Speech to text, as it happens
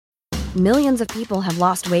Millions of people have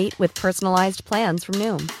lost weight with personalized plans from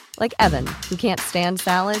Noom. Like Evan, who can't stand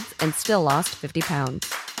salads and still lost 50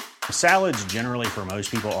 pounds. Salads generally for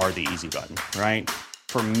most people are the easy button, right?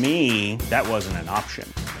 For me, that wasn't an option.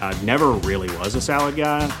 I never really was a salad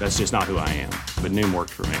guy. That's just not who I am. But Noom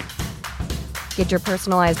worked for me. Get your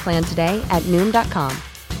personalized plan today at Noom.com.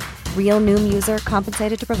 Real Noom user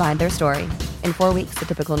compensated to provide their story. In 4 weeks, the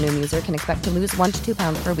typical Noom user can expect to lose 1 to 2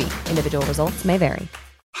 pounds per week. Individual results may vary.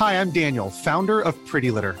 Hi, I'm Daniel, founder of Pretty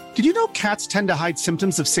Litter. Did you know cats tend to hide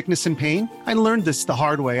symptoms of sickness and pain? I learned this the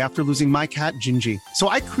hard way after losing my cat, Gingy. So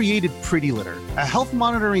I created Pretty Litter, a health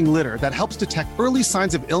monitoring litter that helps detect early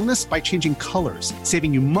signs of illness by changing colors,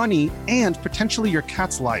 saving you money and potentially your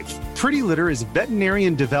cat's life. Pretty Litter is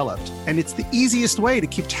veterinarian developed, and it's the easiest way to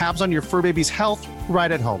keep tabs on your fur baby's health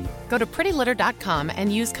right at home. Go to prettylitter.com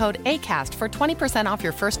and use code ACAST for 20% off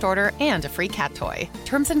your first order and a free cat toy.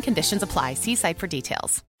 Terms and conditions apply. See site for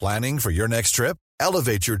details. Planning for your next trip?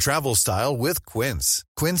 Elevate your travel style with Quince.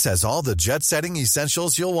 Quince has all the jet-setting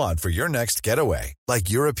essentials you'll want for your next getaway, like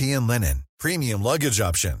European linen, premium luggage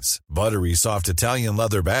options, buttery soft Italian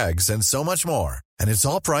leather bags, and so much more. And it's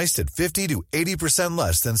all priced at 50 to 80%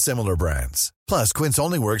 less than similar brands. Plus, Quince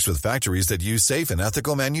only works with factories that use safe and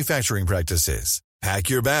ethical manufacturing practices.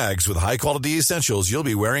 Pack your bags with high-quality essentials you'll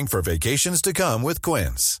be wearing for vacations to come with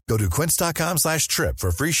Quince. Go to quince.com/trip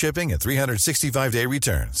for free shipping and 365-day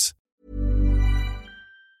returns.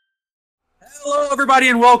 Hello, everybody,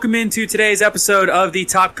 and welcome into today's episode of the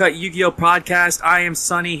Top Cut Yu-Gi-Oh! Podcast. I am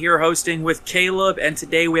Sunny here hosting with Caleb, and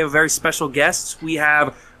today we have a very special guest. We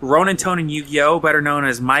have Ronan Tonin Yu-Gi-Oh!, better known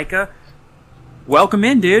as Micah. Welcome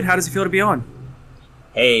in, dude. How does it feel to be on?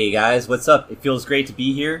 Hey guys, what's up? It feels great to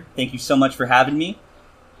be here. Thank you so much for having me.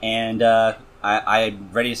 And I'm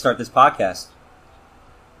ready to start this podcast.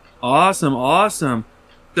 Awesome.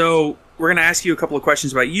 So we're going to ask you a couple of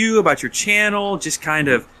questions about you, about your channel, just kind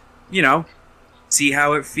of, see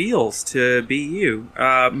how it feels to be you.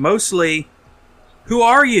 Mostly, who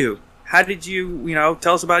are you? How did you,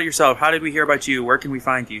 tell us about yourself. How did we hear about you? Where can we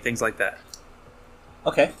find you? Things like that.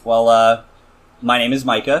 Okay, well, my name is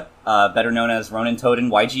Micah, better known as Ronan Toden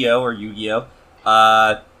YGO or Yu-Gi-Oh!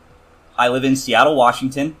 I live in Seattle,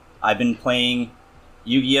 Washington. I've been playing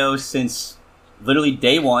Yu-Gi-Oh! Since literally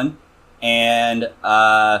day one, and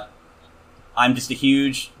I'm just a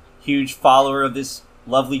huge follower of this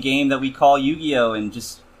lovely game that we call Yu-Gi-Oh! And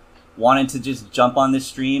just wanted to just jump on this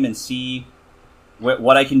stream and see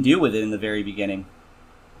what I can do with it in the very beginning.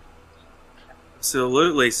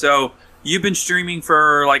 Absolutely. So, you've been streaming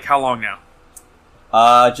for, how long now?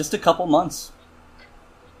 Just a couple months.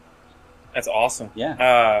 That's awesome.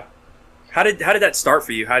 Yeah. How did that start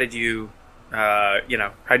for you? How did you, how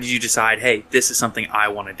did you decide, hey, this is something I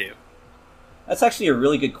want to do? That's actually a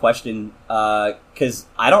really good question, because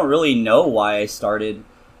I don't really know why I started.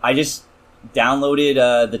 I just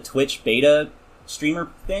downloaded the Twitch beta streamer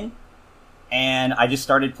thing, and I just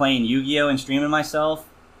started playing Yu-Gi-Oh! And streaming myself,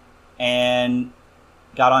 and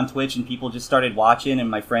got on Twitch, and people just started watching, and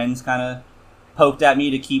my friends kind of poked at me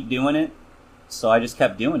to keep doing it, so I just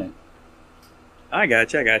kept doing it. I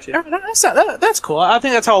got you. That's cool. I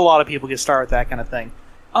think that's how a lot of people get started with that kind of thing.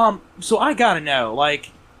 So I gotta know,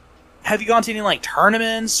 have you gone to any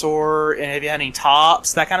tournaments, or have you had any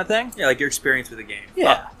tops, that kind of thing? Yeah, your experience with the game.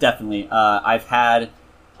 Yeah, definitely. I've had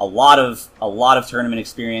a lot of tournament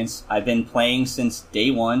experience. I've been playing since day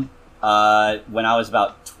one. When I was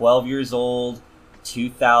about 12 years old,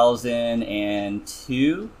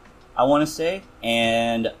 2002. I want to say,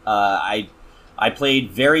 and I played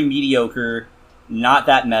very mediocre, not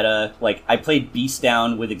that meta. I played Beast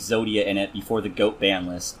Down with Exodia in it before the GOAT ban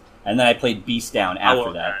list, and then I played Beast Down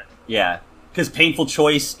after that. Yeah, because Painful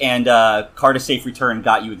Choice and Card of Safe Return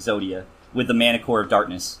got you Exodia with the Mana Core of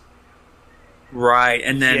Darkness. Right,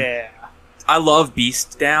 and then I love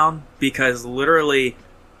Beast Down because literally,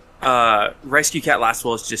 Rescue Cat Last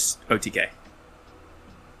Will is just OTK.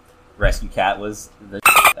 Rescue Cat was the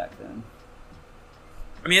back then.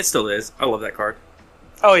 I mean, it still is. I love that card.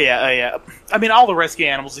 Oh yeah. I mean, all the rescue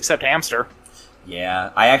animals except Hamster.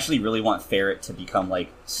 Yeah, I actually really want Ferret to become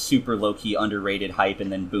super low-key underrated hype,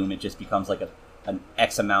 and then boom, it just becomes an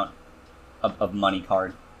X amount of money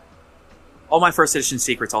card. All my first edition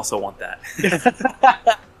secrets also want that.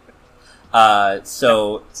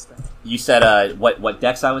 So you said what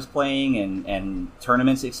decks I was playing and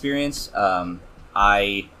tournaments experience.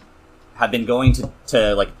 I have been going to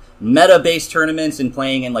meta-based tournaments and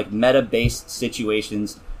playing in meta-based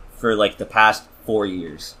situations for the past 4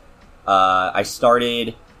 years. I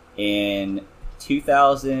started in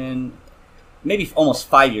 2000, maybe almost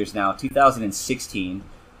 5 years now, 2016,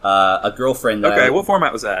 a girlfriend. That Okay, what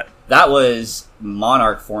format was that? That was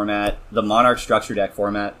Monarch format, the Monarch structure deck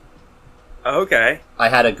format. Okay. I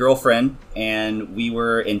had a girlfriend, and we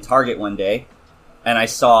were in Target one day, and I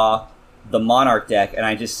saw the Monarch deck, and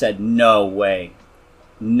I just said, no way.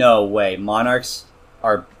 No way. Monarchs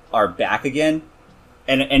are back again.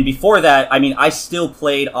 And before that, I mean, I still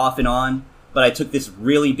played off and on, but I took this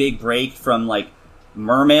really big break from, like,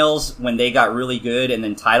 Mermails when they got really good, and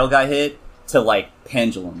then Tidal got hit, to, like,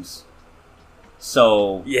 Pendulums.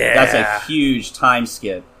 So, yeah, that's a huge time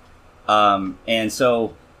skip. And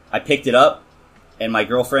so I picked it up, and my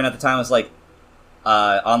girlfriend at the time was, like,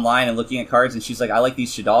 online and looking at cards, and she's like, I like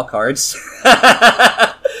these Shaddoll cards.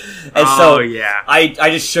 And so yeah. I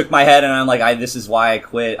just shook my head, and I'm like, this is why I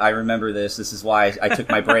quit. I remember this. This is why I took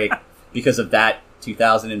my break, because of that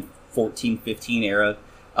 2014-15 era.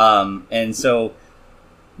 And so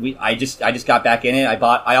I just got back in it.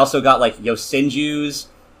 I also got like Yosenjus,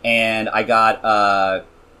 and I got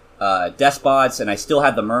Despots, and I still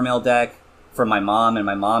had the Mermail deck from my mom, and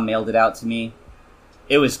my mom mailed it out to me.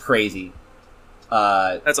 It was crazy.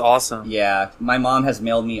 That's awesome. Yeah, my mom has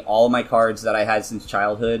mailed me all of my cards that I had since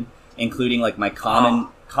childhood, including like my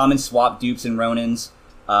common swap dupes and Ronins.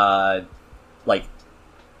 Like,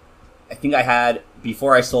 I think I had,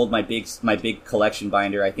 before I sold my big collection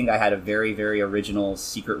binder, I think I had a very, very original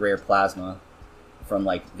secret rare plasma from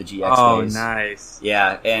like the GX days. Oh, nice.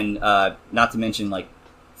 Yeah, and not to mention like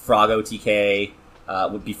Frog OTK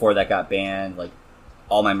before that got banned, like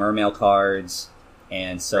all my Mermail cards,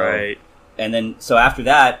 and so. Right. And then, so after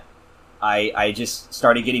that, I just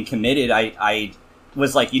started getting committed. I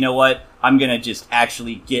was like, you know what? I'm going to just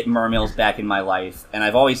actually get Mermails back in my life. And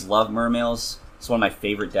I've always loved Mermails. It's one of my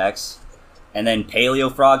favorite decks. And then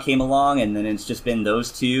Paleo Frog came along, and then it's just been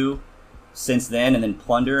those two since then, and then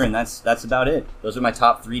Plunder, and that's about it. Those are my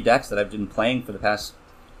top 3 decks that I've been playing for the past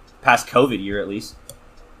COVID year, at least.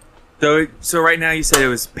 So right now you said it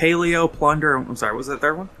was Paleo, Plunder, I'm sorry, what was that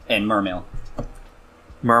third one? And Mermail.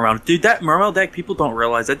 Mermail. Dude, that Mermail deck, people don't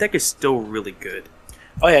realize, that deck is still really good.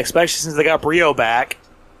 Oh yeah, especially since they got Brio back.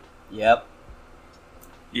 Yep.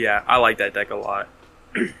 Yeah, I like that deck a lot.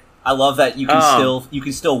 I love that you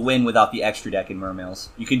can still win without the extra deck in Mermails.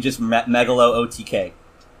 You can just Megalo OTK.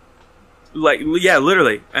 Like, yeah,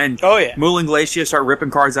 literally. And oh yeah, Mooling Glacier, start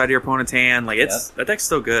ripping cards out of your opponent's hand. Like, that deck's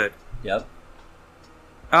still good. Yep.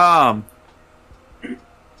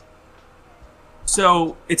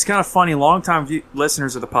 So, it's kind of funny, long-time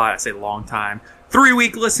listeners of the pod, I say long time,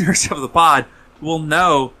 3-week listeners of the pod will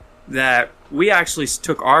know that we actually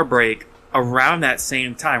took our break around that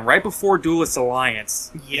same time, right before Duelist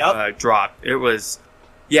Alliance dropped. It was,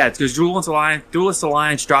 yeah, it's because Duelist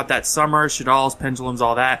Alliance dropped that summer, Shaddolls, Pendulums,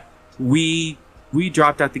 all that. We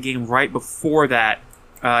dropped out the game right before that,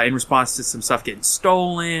 in response to some stuff getting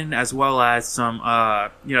stolen, as well as some,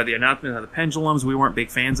 the announcement of the Pendulums. We weren't big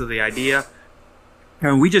fans of the idea.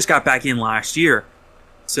 And we just got back in last year.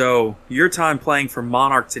 So your time playing from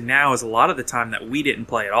Monarch to now is a lot of the time that we didn't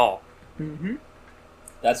play at all. Mm-hmm.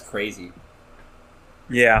 That's crazy.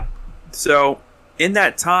 Yeah. So in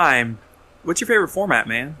that time, what's your favorite format,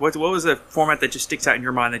 man? What was a format that just sticks out in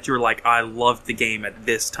your mind that you were like, I loved the game at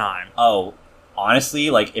this time? Oh, honestly,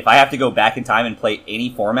 like if I have to go back in time and play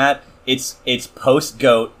any format, it's post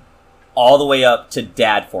GOAT all the way up to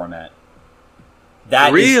Dad format.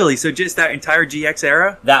 Really? So just that entire GX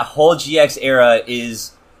era? That whole GX era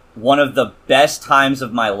is one of the best times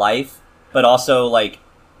of my life, but also like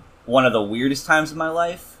one of the weirdest times of my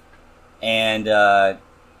life. And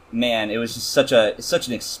man, it was just such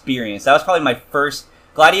an experience. That was probably my first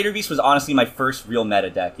Gladiator Beast was honestly my first real meta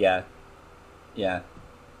deck. Yeah.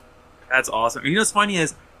 That's awesome. You know what's funny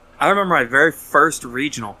is I remember my very first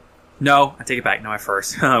regional. No, I take it back. No, my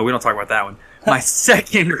first. We don't talk about that one. My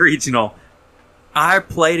second regional. I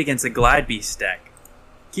played against a Glad Beast deck.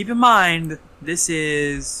 Keep in mind, this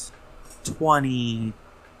is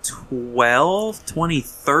 2012,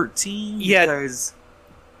 2013? Yeah. Because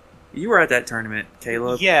you were at that tournament,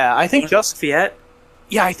 Caleb. Yeah, I think Justin... Fiat?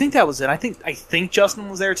 Yeah, I think that was it. I think Justin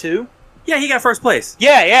was there too. Yeah, he got first place.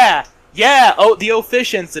 Yeah. Oh, the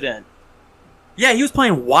O-Fish incident. Yeah, he was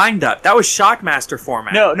playing Wind Up. That was Shockmaster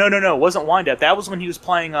format. No. It wasn't Wind Up. That was when he was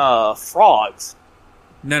playing Frogs.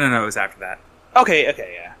 No. It was after that. Okay,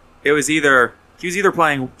 yeah. It was either... He was either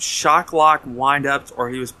playing Shocklock Wind-Ups or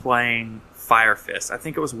he was playing Fire Fist. I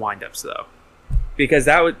think it was Wind-Ups, though. Because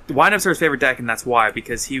Wind-Ups are his favorite deck, and that's why.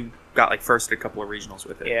 Because he got, like, first at a couple of regionals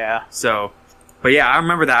with it. Yeah. So... But yeah, I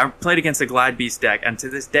remember that. I played against a Glad Beast deck, and to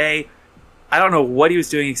this day, I don't know what he was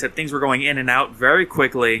doing, except things were going in and out very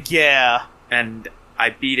quickly. Yeah. And I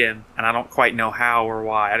beat him, and I don't quite know how or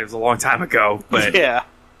why. It was a long time ago, but... Yeah.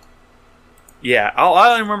 Yeah, all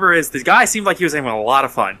I remember is the guy seemed like he was having a lot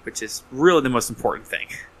of fun, which is really the most important thing.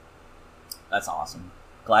 That's awesome.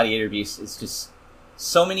 Gladiator Beast is just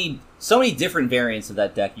so many different variants of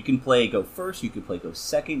that deck. You can play go first, you can play go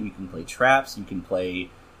second, you can play traps, you can play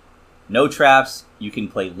no traps, you can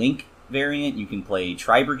play Link variant, you can play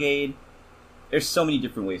Tri-Brigade. There's so many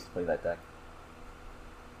different ways to play that deck.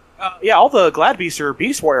 Yeah, all the Glad Beasts are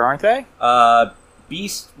Beast Warrior, aren't they?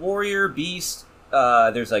 Beast Warrior, Beast,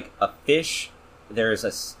 there's like a fish,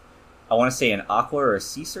 there's I want to say an aqua or a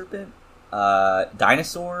sea serpent,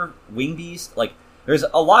 dinosaur, wing beast, like, there's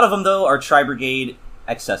a lot of them, though, are Tri-Brigade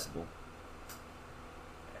accessible.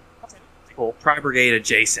 Cool. Tri-Brigade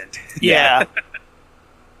adjacent. Yeah.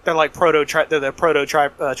 They're like they're the proto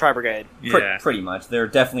Tri-Brigade. Yeah. Pretty much. They're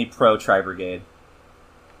definitely pro Tri-Brigade.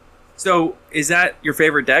 So, is that your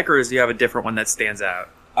favorite deck, or do you have a different one that stands out?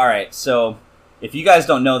 Alright, so, if you guys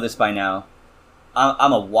don't know this by now,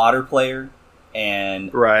 I'm a water player,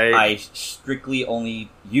 and right. I strictly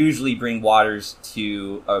only usually bring waters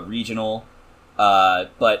to a regional,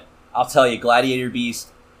 but I'll tell you, Gladiator Beast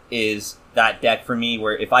is that deck for me,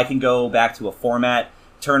 where if I can go back to a format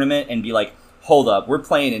tournament and be like, hold up, we're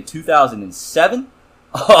playing in 2007?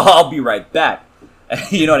 I'll be right back.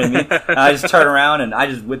 You know what I mean? And I just turn around and I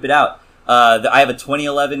just whip it out. I have a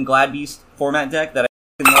 2011 Glad Beast format deck that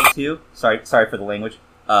I love too. Sorry for the language.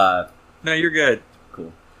 No, you're good.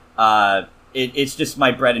 Cool. It's just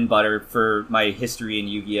my bread and butter for my history in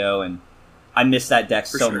Yu-Gi-Oh! And I miss that deck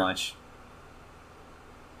so much.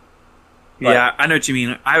 But, yeah, I know what you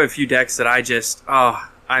mean. I have a few decks that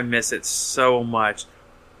I miss it so much.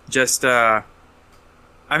 Just, I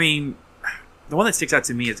mean, the one that sticks out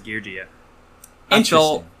to me is Geargia.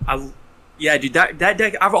 Interesting. Yeah, dude, that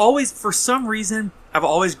deck, for some reason, I've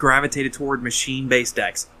always gravitated toward machine-based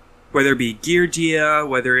decks. Whether it be Geargia,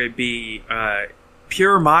 whether it be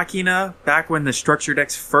Pure Machina, back when the structure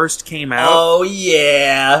decks first came out. Oh,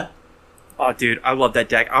 yeah. Oh, dude, I love that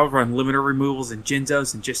deck. I would run limiter removals and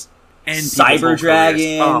Jinzos and just end Cyber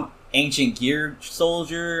Dragon, Ancient Gear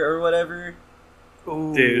Soldier, or whatever.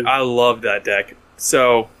 Ooh. Dude, I love that deck.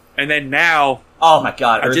 So, and then now... Oh my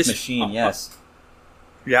god, Earth Machine, yes.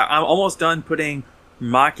 Yeah, I'm almost done putting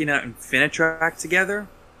Machina and Finitrack together,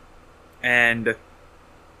 and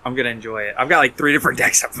I'm going to enjoy it. I've got like 3 different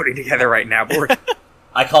decks I'm putting together right now. But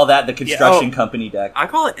I call that the construction company deck. I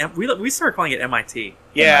call it... We started calling it MIT.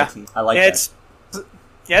 Yeah. MIT. I like that.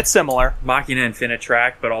 It's similar. Machina and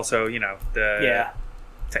Finitrack, but also, the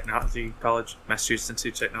Technology College, Massachusetts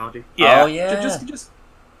Institute of Technology. Yeah. Oh, yeah. Just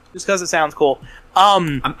because it sounds cool.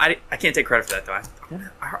 I can't take credit for that, though.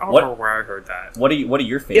 I don't know where I heard that. What are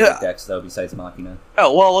your favorite decks, though, besides Machina?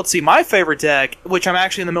 Oh, well, let's see. My favorite deck, which I'm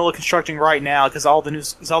actually in the middle of constructing right now, because all the new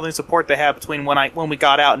support they have between when we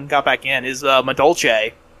got out and got back in, is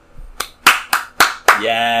Madolche.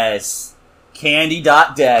 Yes. Candy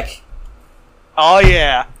Dot deck. Oh,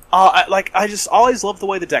 yeah. I just always loved the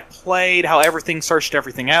way the deck played, how everything searched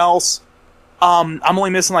everything else. I'm only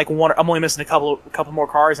missing a couple more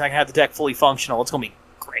cards, and I can have the deck fully functional. It's gonna be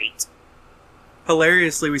great.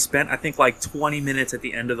 Hilariously, we spent, I think, like 20 minutes at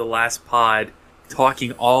the end of the last pod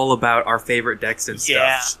talking all about our favorite decks and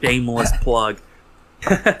stuff. Shameless plug.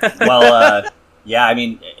 Well, yeah, I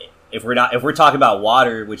mean, if we're talking about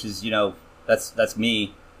water, which is, that's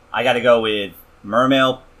me, I gotta go with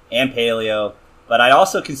Mermail and Paleo, but I'd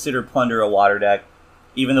also consider Plunder a water deck,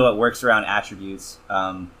 even though it works around attributes.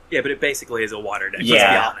 Yeah, but it basically is a water deck, yeah.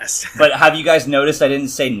 let's be honest. But have you guys noticed I didn't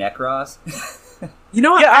say Necros? You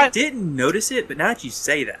know what? Yeah, I didn't notice it, but now that you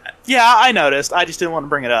say that... Yeah, I noticed. I just didn't want to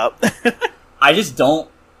bring it up. I just don't...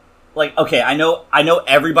 okay, I know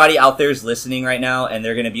everybody out there is listening right now, and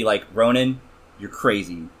they're going to be like, Ronan, you're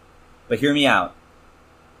crazy. But hear me out.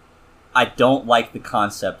 I don't like the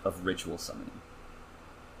concept of ritual summoning.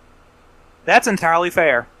 That's entirely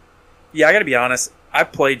fair. Yeah, I gotta be honest. I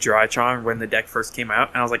played Drytron when the deck first came out,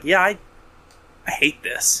 and I was like, yeah, I hate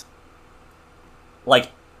this.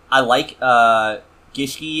 I like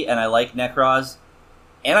Gishki, and I like Necros,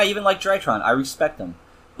 and I even like Drytron. I respect them.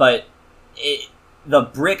 But the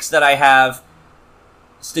bricks that I have,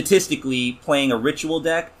 statistically, playing a ritual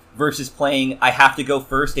deck versus playing I have to go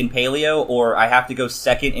first in Paleo, or I have to go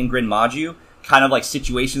second in Grin Maju, kind of like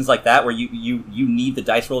situations like that where you need the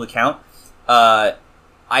dice roll to count.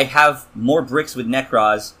 I have more bricks with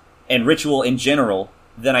Necros and Ritual in general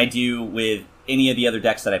than I do with any of the other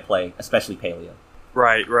decks that I play, especially Paleo.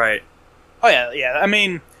 Right. Oh, yeah. I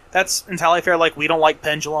mean, that's entirely fair. Like, we don't like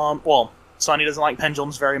Pendulum. Well, Sonny doesn't like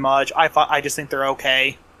Pendulums very much. I just think they're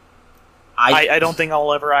okay. I don't think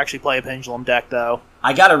I'll ever actually play a Pendulum deck, though.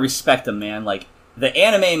 I gotta respect them, man. Like, the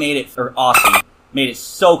anime made it awesome. Made it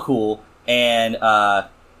so cool. And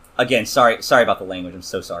again, sorry about the language. I'm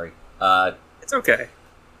so sorry. It's okay.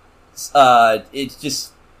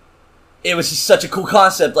 It was just such a cool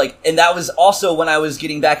concept. Like, and that was also when I was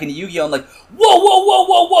getting back into Yu-Gi-Oh! I'm like,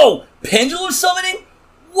 whoa! Pendulum summoning?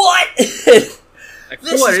 What?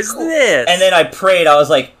 What is this? And then I prayed. I was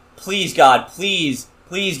like, please, God, please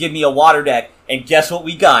give me a water deck. And guess what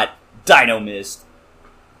we got? Dino Mist.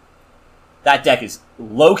 That deck is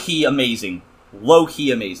low-key amazing. Low-key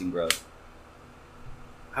amazing, bro.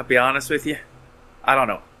 I'll be honest with you. I don't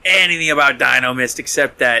know anything about Dino Mist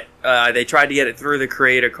except that they tried to get it through the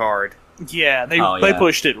creator card. Yeah, they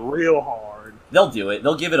pushed it real hard. They'll do it.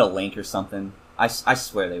 They'll give it a link or something. I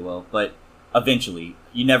swear they will. But eventually,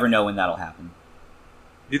 you never know when that'll happen.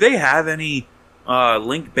 Do they have any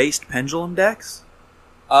link-based pendulum decks?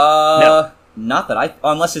 No. Not that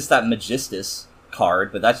unless it's that Magistus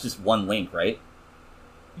card, but that's just one link, right?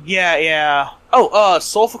 Yeah. Oh,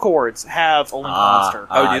 Sulficords have a link monster.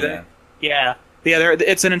 Oh, do they? Yeah.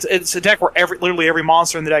 It's a deck where literally every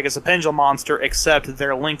monster in the deck is a pendulum monster, except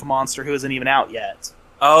their link monster who isn't even out yet.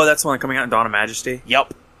 Oh, that's the one coming out in Dawn of Majesty?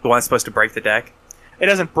 Yep. The one that's supposed to break the deck? It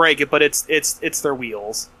doesn't break it, but it's their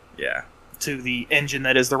wheels. Yeah. To the engine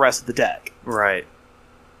that is the rest of the deck. Right.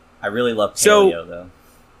 I really love Paleo, though.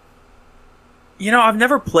 You know, I've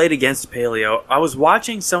never played against Paleo. I was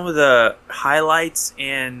watching some of the highlights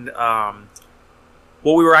and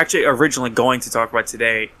what we were actually originally going to talk about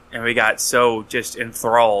today, and we got so just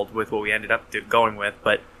enthralled with what we ended up going with.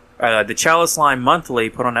 But the Chalice Line Monthly,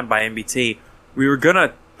 put on by MBT,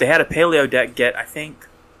 they had a Paleo deck get, I think,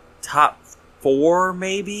 top 4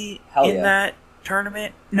 maybe that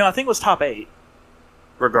tournament. No, I think it was top 8.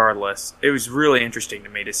 Regardless, it was really interesting to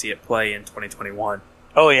me to see it play in 2021.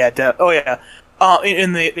 Oh yeah,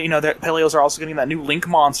 in the the Paleos are also getting that new Link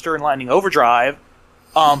monster in Lightning Overdrive.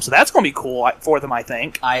 So that's going to be cool for them, I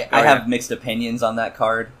think. I have mixed opinions on that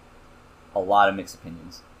card. A lot of mixed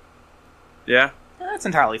opinions. Yeah, that's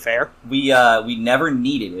entirely fair. We never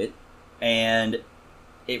needed it, and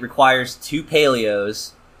it requires 2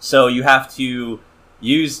 Paleos. So you have to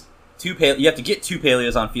use you have to get 2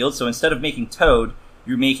 Paleos on field. So instead of making Toad,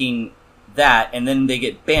 you're making that, and then they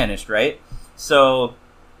get banished, right? So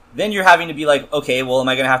then you're having to be like, okay, well, am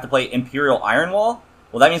I going to have to play Imperial Iron Wall?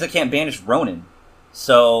 Well, that means I can't banish Ronin.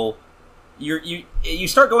 So you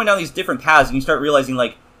start going down these different paths, and you start realizing,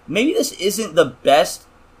 like, maybe this isn't the best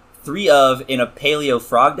 3 of in a Paleo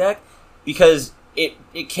Frog deck, because it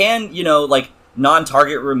can, like,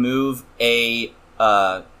 non-target remove a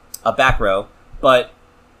back row, but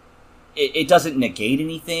it doesn't negate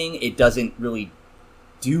anything. It doesn't really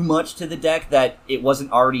do much to the deck that it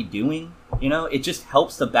wasn't already doing. It just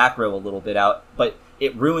helps the back row a little bit out, but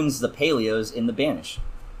it ruins the Paleos in the banish.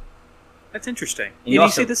 That's interesting. You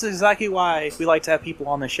see, this is exactly why we like to have people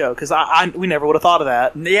on the show, because we never would have thought of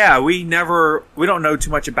that. Yeah, we don't know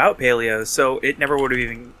too much about Paleos, so it never would have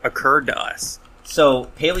even occurred to us.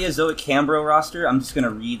 So, Paleozoic Cambro roster, I'm just going to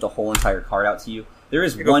read the whole entire card out to you.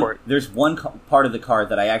 There's one part of the card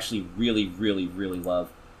that I actually really, really, really love.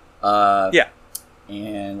 Yeah.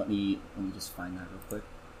 And let me just find that real quick.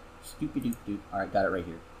 Doop. Alright, got it right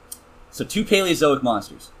here. So 2 Paleozoic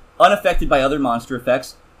monsters. Unaffected by other monster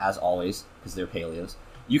effects, as always, because they're Paleos.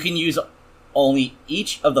 You can use only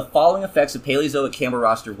each of the following effects of Paleozoic Cambro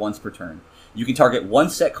roster once per turn. You can target 1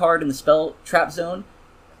 set card in the spell trap zone,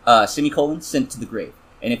 sent to the grave.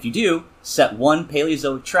 And if you do, set 1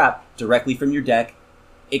 Paleozoic trap directly from your deck.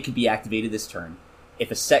 It could be activated this turn. If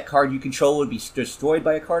a set card you control would be destroyed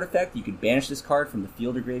by a card effect, you can banish this card from the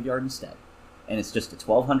field or graveyard instead. And it's just a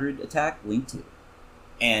 1200 attack, link 2.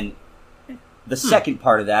 And the second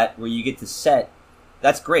part of that, where you get to set,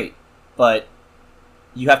 that's great. But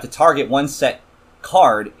you have to target 1 set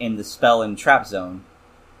card in the spell and trap zone.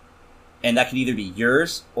 And that could either be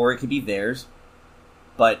yours, or it could be theirs.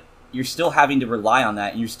 But you're still having to rely on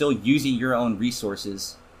that, and you're still using your own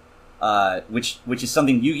resources, which is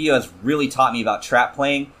something Yu-Gi-Oh! Has really taught me about trap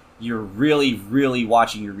playing. You're really, really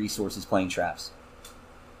watching your resources playing traps.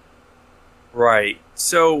 Right.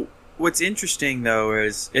 So what's interesting, though,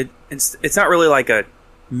 is it's not really like a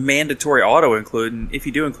mandatory auto include, and if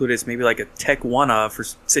you do include it, it's maybe like a tech 1-of for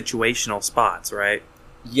situational spots, right?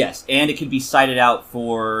 Yes, and it could be cited out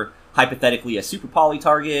for, hypothetically, a super poly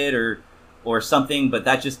target or something, but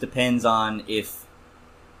that just depends on if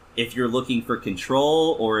you're looking for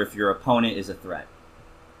control or if your opponent is a threat.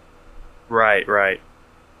 Right.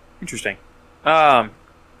 Interesting.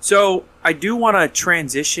 So I do want to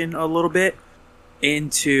transition a little bit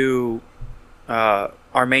into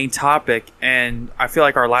our main topic, and I feel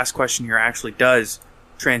like our last question here actually does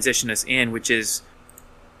transition us in, which is,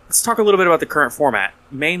 let's talk a little bit about the current format.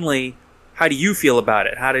 Mainly, how do you feel about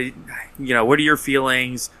it? What are your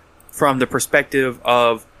feelings from the perspective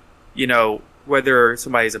of, whether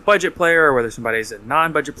somebody's a budget player or whether somebody's a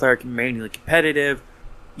non-budget player, mainly competitive?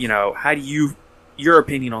 How do your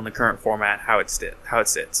opinion on the current format, how it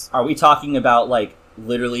sits? Are we talking about like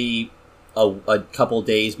literally a couple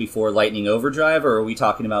days before Lightning Overdrive, or are we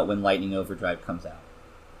talking about when Lightning Overdrive comes out?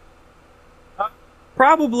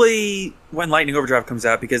 Probably when Lightning Overdrive comes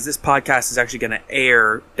out, because this podcast is actually going to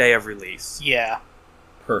air day of release. Yeah.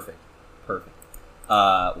 Perfect.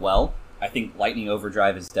 Well, I think Lightning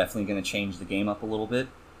Overdrive is definitely going to change the game up a little bit.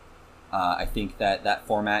 I think that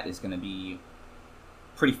format is going to be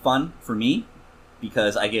pretty fun for me,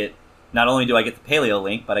 because not only do I get the Paleo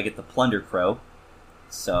Link, but I get the Plunder Crow.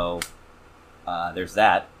 So there's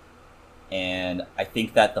that. And I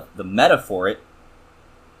think that the meta for it,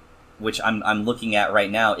 which I'm looking at right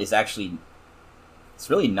now, is actually, it's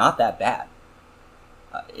really not that bad.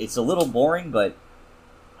 It's a little boring, but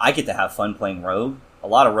I get to have fun playing Rogue. A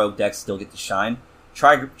lot of Rogue decks still get to shine.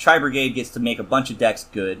 Tri Brigade gets to make a bunch of decks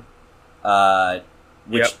good,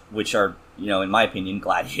 which are, in my opinion,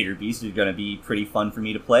 Gladiator Beasts are going to be pretty fun for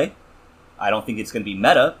me to play. I don't think it's going to be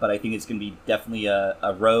meta, but I think it's going to be definitely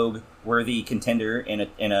a Rogue-worthy contender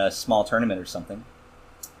in a small tournament or something.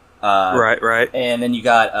 Right. And then you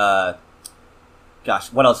got,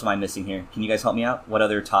 what else am I missing here? Can you guys help me out? What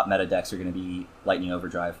other top meta decks are going to be Lightning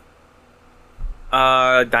Overdrive?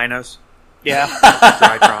 Dinos. Yeah.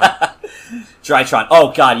 Drytron.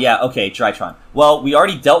 Oh, God, yeah. Okay, Drytron. Well, we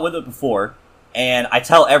already dealt with it before, and I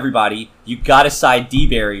tell everybody, you gotta side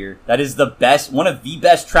D-Barrier. That is one of the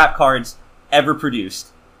best trap cards ever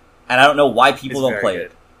produced. And I don't know why people don't play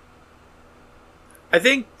it. I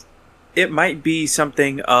think it might be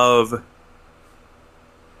something of...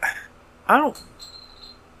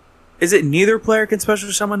 Is it neither player can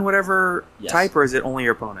special summon whatever type, or is it only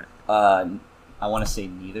your opponent? I want to say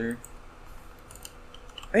neither.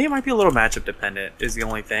 I think it might be a little matchup dependent is the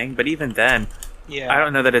only thing, but even then, yeah, I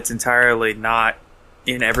don't know that it's entirely not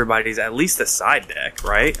in everybody's, at least the side deck,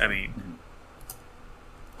 right? I mean,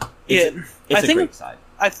 it's a great side.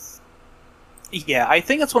 I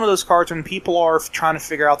think it's one of those cards when people are trying to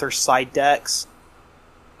figure out their side decks.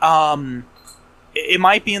 It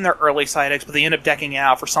might be in their early side decks, but they end up decking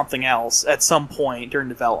out for something else at some point during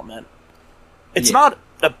development. It's not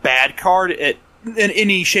a bad card in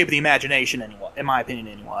any shape of the imagination, anyway. In my opinion,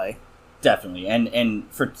 anyway. Definitely, and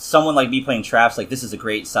for someone like me playing traps, like this is a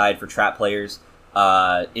great side for trap players.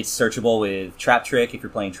 It's searchable with Trap Trick if you're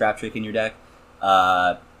playing Trap Trick in your deck.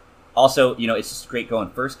 Also, it's just great going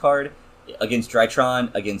first card against Drytron,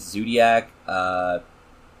 against Zodiac, or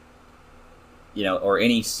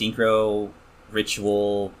any Synchro,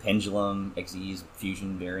 Ritual, Pendulum, Xyz,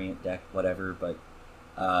 Fusion variant deck, whatever. But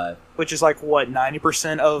which is like, what,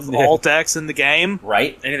 90% of all decks in the game?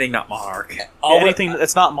 Right? Anything not Monarch. Anything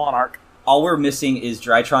that's not Monarch. All we're missing is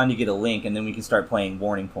Drytron to get a link, and then we can start playing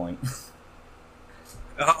Warning Point.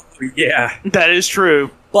 Oh, yeah. That is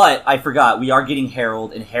true. But I forgot, we are getting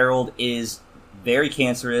Herald, and Herald is very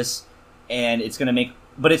cancerous, and it's going to make...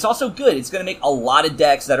 But it's also good. It's going to make a lot of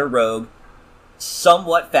decks that are Rogue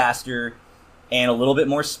somewhat faster and a little bit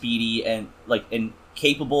more speedy and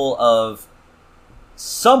capable of...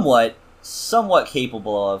 somewhat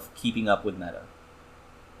capable of keeping up with meta.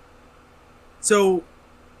 So,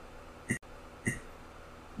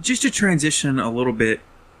 just to transition a little bit,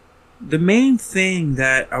 the main thing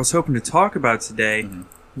that I was hoping to talk about today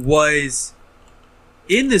was,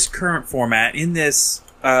 in this current format, in this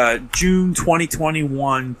June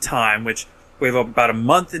 2021 time, which we have about a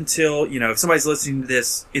month until, if somebody's listening to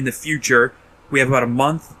this in the future, we have about a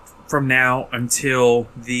month from now until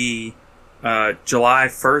the July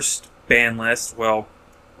 1st ban list, well,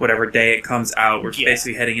 whatever day it comes out, we're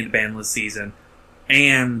basically heading into ban list season.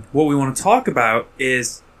 And what we want to talk about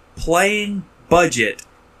is playing budget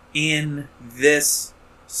in this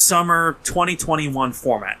summer 2021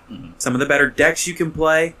 format. Some of the better decks you can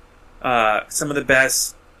play, some of the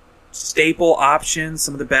best staple options,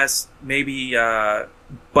 some of the best maybe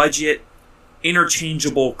budget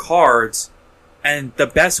interchangeable cards, and the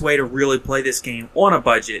best way to really play this game on a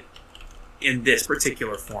budget in this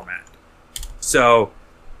particular format. So,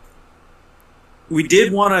 we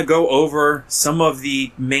did want to go over some of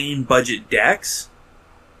the main budget decks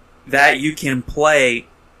that you can play,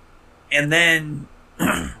 and then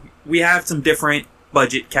we have some different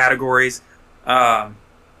budget categories. And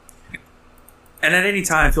at any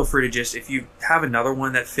time, feel free to just, if you have another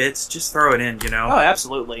one that fits, just throw it in, Oh,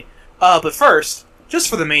 absolutely. But first, just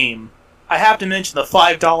for the meme, I have to mention the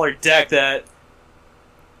 $5 deck that...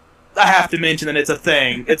 I have to mention that it's a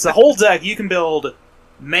thing. It's a whole deck. You can build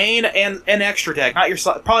main and an extra deck.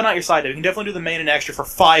 Probably not your side deck. You can definitely do the main and extra for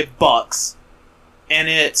 $5. And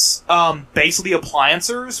it's basically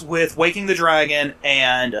appliancers with Waking the Dragon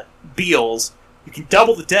and Beals. You can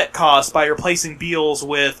double the deck cost by replacing Beals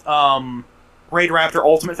with Raid Raptor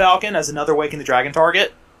Ultimate Falcon as another Waking the Dragon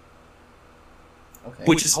target. Okay.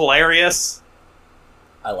 Which is hilarious.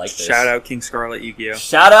 I like this. Shout out King Scarlet Yu-Gi-Oh!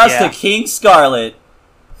 Shout outs Yeah. to King Scarlet.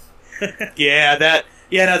 That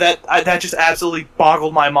just absolutely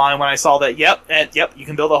boggled my mind when I saw that. Yep, you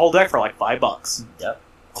can build a whole deck for like $5. Yep.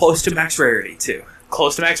 Close to max rarity, too.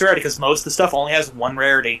 Close to max rarity, because most of the stuff only has one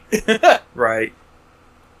rarity. Right.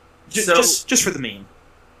 Just for the meme.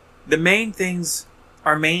 The main things,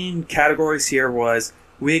 our main categories here was,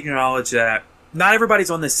 we acknowledge that not everybody's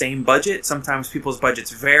on the same budget. Sometimes people's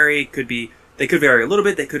budgets vary. They could vary a little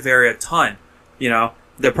bit. They could vary a ton. You know,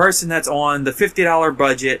 the person that's on the $50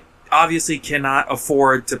 budget obviously cannot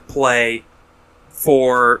afford to play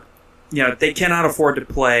they cannot afford to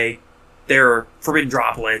play their Forbidden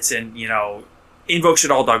Droplets and, Invoke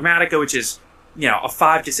Shaddoll Dogmatica, which is, a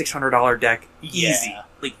 $500 to $600 deck. Easy. Yeah.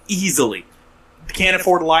 Like, easily. Can't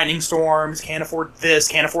afford Lightning Storms, can't afford this,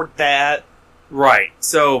 can't afford that. Right.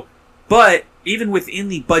 So, but even within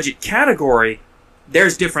the budget category,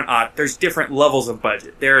 there's different levels of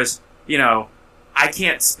budget. There's, I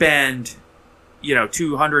can't spend,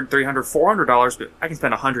 $200, $300, $400, but I can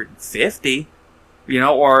spend $150,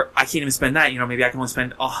 or I can't even spend that. Maybe I can only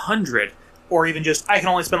spend $100. Or even just, I can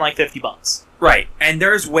only spend like $50. Right. And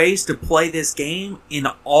there's ways to play this game in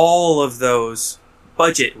all of those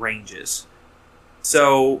budget ranges.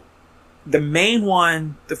 So, the main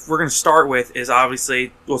one that we're going to start with is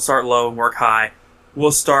obviously, we'll start low and work high.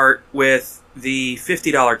 We'll start with the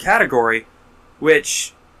 $50 category,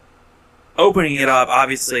 which, opening it up,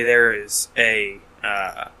 obviously there is a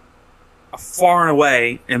far and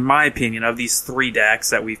away, in my opinion, of these three decks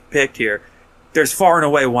that we've picked here, there's far and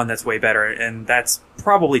away one that's way better, and that's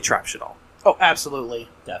probably Trap Shaddoll. Oh, absolutely.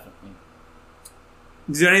 Definitely.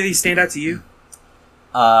 Do any of these stand out to you?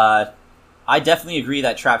 I definitely agree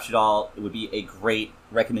that Trap Shaddoll would be a great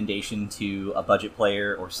recommendation to a budget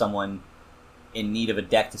player or someone in need of a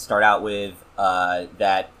deck to start out with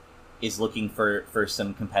that is looking for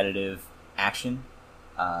some competitive action.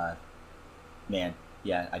 Man,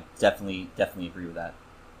 yeah, I definitely agree with that.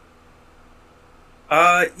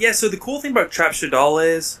 So the cool thing about Trap Shaddoll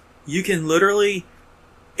is you can literally,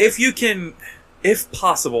 if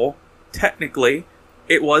possible, technically,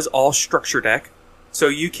 it was all structure deck. So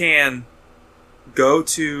you can go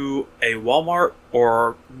to a Walmart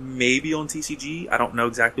or maybe on TCG. I don't know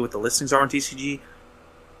exactly what the listings are on TCG.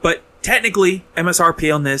 But technically,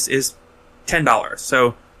 MSRP on this is $10.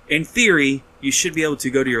 So in theory, you should be able to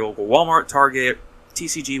go to your local Walmart, Target,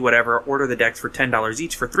 TCG, whatever, order the decks for $10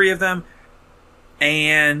 each for 3 of them.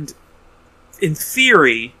 And in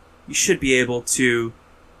theory, you should be able to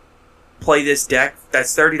play this deck.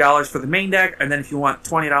 That's $30 for the main deck. And then if you want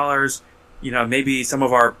 $20, maybe some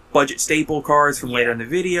of our budget staple cards from later in the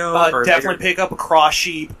video. Definitely pick up a Cross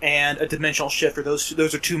Sheep and a Dimensional Shifter.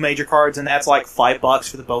 Those are 2 major cards, and that's like $5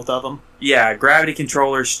 for the both of them. Yeah, Gravity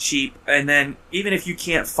Controller's cheap. And then even if you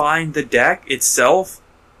can't find the deck itself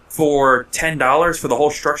for $10 for the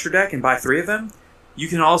whole structure deck and buy 3 of them, you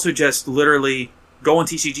can also just literally go on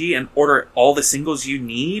TCG and order all the singles you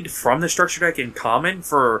need from the structure deck in common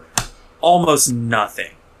for almost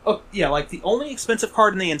nothing. Oh, yeah, like the only expensive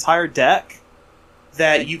card in the entire deck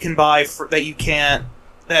that you can buy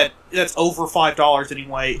that's over $5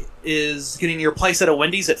 anyway is getting your playset of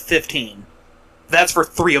Wendy's at $15. That's for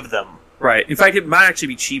 3 of them. Right. In fact, it might actually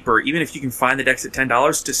be cheaper, even if you can find the decks at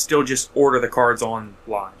 $10, to still just order the cards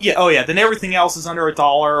online. Yeah, oh yeah, then everything else is under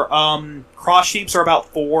 $1. Cross Sheeps are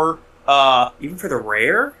about $4. Even for the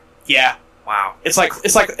rare? Yeah. Wow. It's like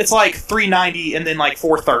 $3.90 and then like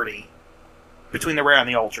 $4.30 between the rare and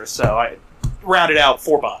the ultra. So I rounded out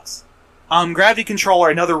 $4. Gravity Controller,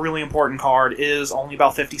 another really important card, is only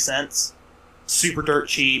about 50 cents. Super dirt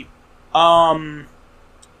cheap.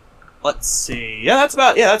 Let's see. Yeah, that's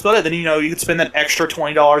about it. Then you could spend that extra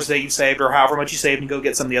 $20 that you saved or however much you saved and go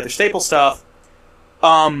get some of the other staple stuff.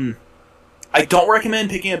 I don't recommend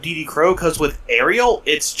picking up DD Crow because with Ariel,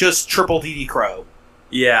 it's just triple DD Crow.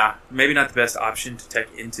 Yeah, maybe not the best option to take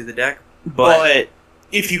into the deck, but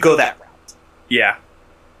if you go that route. Yeah.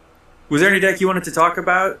 Was there any deck you wanted to talk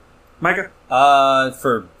about, Micah?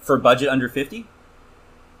 For budget under 50?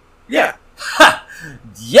 Yeah. Ha!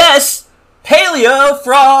 Yes! Paleo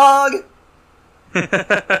Frog!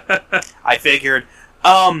 I figured.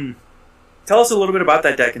 Tell us a little bit about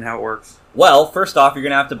that deck and how it works. Well, first off, you're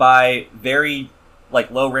going to have to buy very,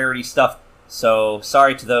 low rarity stuff. So,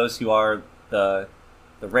 sorry to those who are the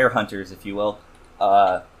rare hunters, if you will,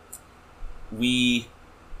 we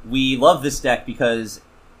love this deck because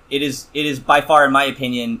it is by far, in my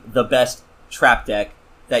opinion, the best trap deck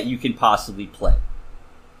that you can possibly play.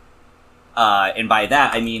 And by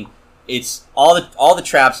that I mean it's all the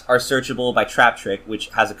traps are searchable by Trap Trick, which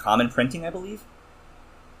has a common printing, I believe,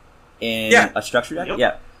 in a structure deck. Yep.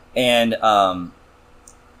 Yeah, and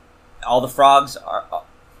all the frogs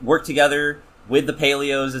work together with the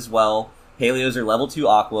Paleos as well. Paleos are level 2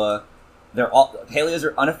 Aqua. Paleos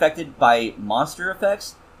are unaffected by monster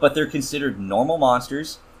effects, but they're considered normal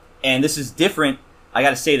monsters. And this is different. I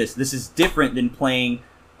gotta say this. This is different than playing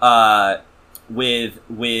with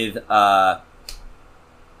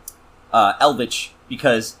Eldritch,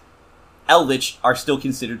 because Eldritch are still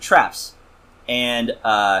considered traps. And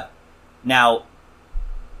now,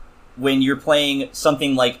 when you're playing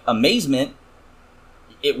something like Amazement,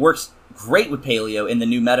 it works great with Paleo in the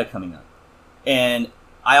new meta coming up. And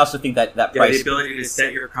I also think that price, the ability to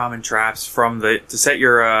set your common traps to set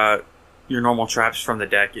your normal traps from the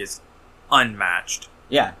deck is unmatched.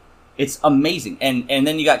 Yeah, it's amazing. And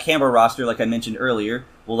then you got Canberra roster, like I mentioned earlier,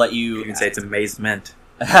 will let you. You can say it's Amazement.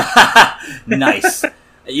 Nice.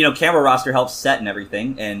 Canberra roster helps set and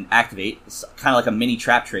everything and activate. It's kind of like a mini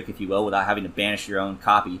Trap Trick, if you will, without having to banish your own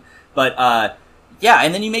copy. But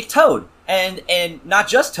and then you make Toad, and not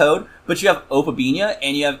just Toad, but you have Opabina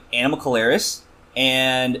and you have Animal Colaris,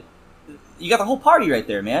 and you got the whole party right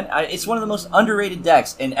there, man. It's one of the most underrated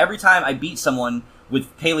decks, and every time I beat someone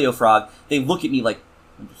with Paleo Frog, they look at me like,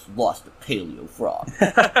 I just lost a Paleo Frog.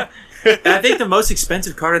 I think the most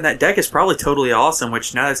expensive card in that deck is probably Totally Awesome,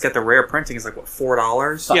 which now it's got the rare printing is like, what,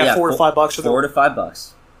 $4? Yeah, $4 to $5 for $4 to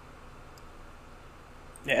 $5.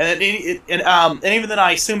 Yeah, and even then,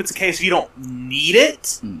 I assume it's a case if you don't need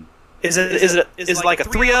it. Is it like a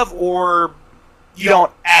 3 of, or you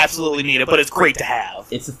don't absolutely need it, but it's great to have?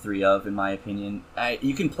 It's a 3 of, in my opinion.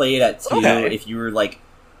 You can play it at 2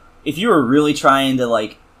 if you were really trying to,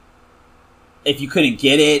 if you couldn't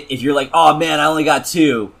get it, if you're like, oh man, I only got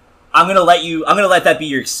 2. I'm gonna let that be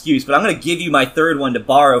your excuse, but I'm gonna give you my 3rd one to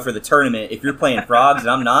borrow for the tournament if you're playing frogs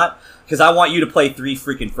and I'm not, because I want you to play 3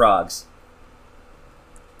 freaking frogs.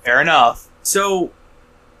 Fair enough. So,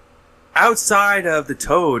 outside of the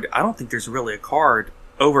Toad, I don't think there's really a card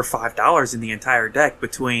over $5 in the entire deck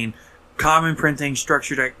between common printing,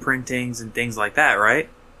 structure deck printings, and things like that, right?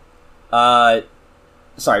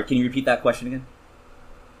 Sorry, can you repeat that question again?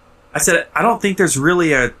 I said, I don't think there's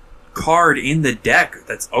really a card in the deck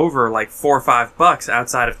that's over like $4 or $5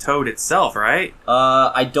 outside of Toad itself, right?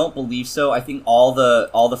 I don't believe so. I think all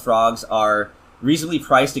the frogs are reasonably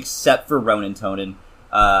priced except for Ronin Tonin.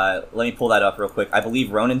 Let me pull that up real quick. I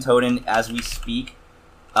believe Ronin Tonin, as we speak,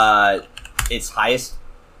 its highest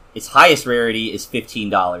rarity is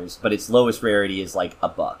 $15, but its lowest rarity is like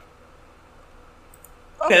 $1.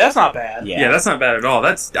 Okay, that's not bad. Yeah, that's not bad at all.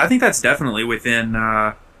 I think that's definitely within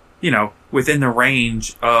within the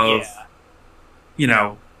range of,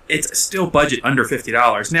 it's still budget under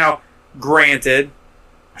 $50. Now, granted,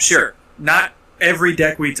 sure, not every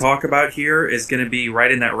deck we talk about here is going to be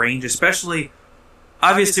right in that range, especially,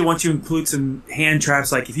 obviously, once you include some hand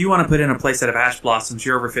traps, like if you want to put in a playset of Ash Blossoms,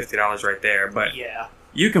 you're over $50 right there, but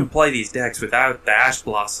you can play these decks without the Ash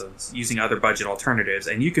Blossoms using other budget alternatives,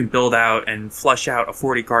 and you can build out and flush out a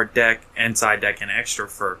 40-card deck and side deck and extra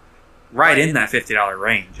for right in that $50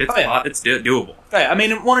 range. It's doable. Okay, I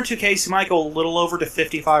mean, in 1 or 2 cases, you might go a little over to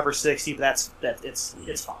 55 or 60, but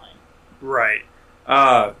it's fine. Right.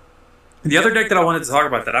 The other deck that I wanted to talk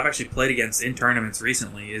about that I've actually played against in tournaments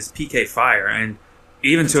recently is PK Fire, and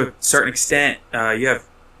even to a certain extent, you have,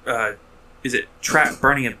 is it Trap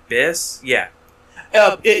Burning Abyss? Yeah.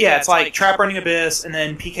 It's like Trap Burning Abyss, and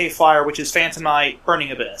then PK Fire, which is Phantom Knight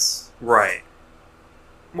Burning Abyss. Right.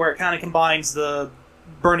 Where it kind of combines the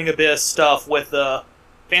Burning Abyss stuff with the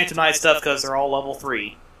Phantom Knight stuff, because they're all level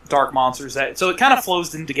 3 dark monsters. So it kind of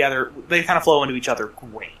flows them together. They kind of flow into each other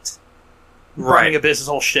great. Right. Burning Abyss is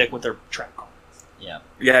whole shtick with their trap cards. Yeah.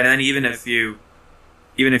 Yeah, and then even if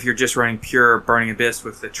you're just running pure Burning Abyss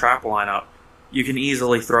with the trap lineup, you can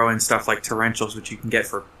easily throw in stuff like Torrentials, which you can get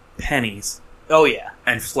for pennies. Oh, yeah.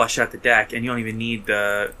 And flush out the deck, and you don't even need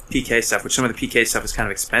the PK stuff, which some of the PK stuff is kind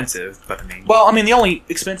of expensive, but I mean... Well, I mean, the only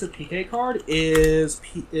expensive PK card is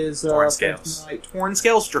Torn Scales. Torn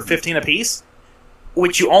Scales, which are 15 apiece,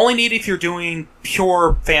 which you only need if you're doing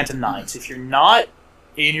pure Phantom Knights. If you're not,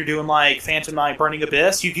 and you're doing, like, Phantom Knight Burning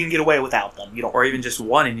Abyss, you can get away without them. You don't... Or even just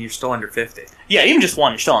one, and you're still under 50. Yeah, even just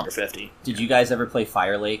one, you're still under 50. Did you guys ever play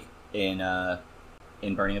Fire Lake in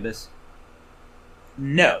Burning Abyss?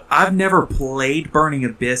 No. I've never played Burning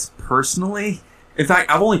Abyss personally, In fact,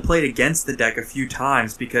 I've only played against the deck a few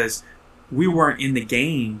times because we weren't in the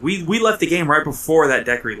game. We left the game right before that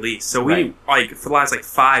deck released. So we, for the last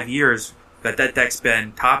 5 years that deck's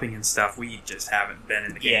been topping and stuff, we just haven't been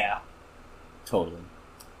in the game. Yeah. Totally.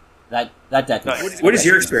 That deck is... What is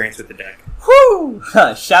your experience with the deck? Woo!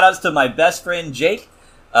 Shoutouts to my best friend, Jake.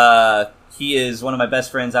 He is one of my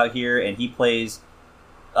best friends out here, and he plays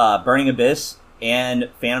Burning Abyss and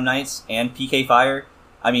Phantom Knights and PK Fire.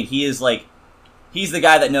 I mean, he's the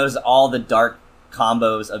guy that knows all the dark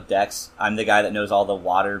combos of decks. I'm the guy that knows all the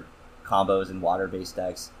water combos and water-based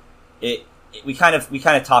decks. We kind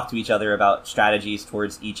of talk to each other about strategies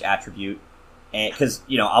towards each attribute, and because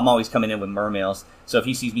I'm always coming in with Mermails. So if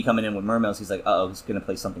he sees me coming in with Mermails, he's like, "Uh oh, he's gonna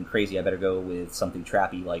play something crazy. I better go with something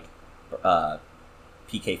trappy like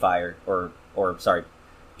PK Fire or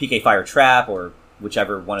PK Fire Trap or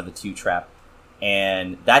whichever one of the two trap."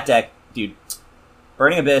 And that deck, dude,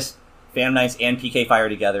 Burning Abyss, Phantom Knights, and PK Fire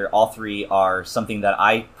together, all three are something that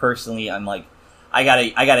I personally, I'm like, I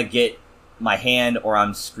gotta get my hand or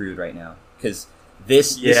I'm screwed right now. Because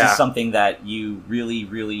this is something that you really,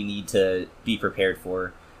 really need to be prepared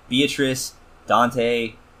for. Beatrice,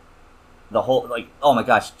 Dante, the whole, oh my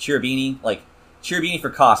gosh, Cherubini, Cherubini for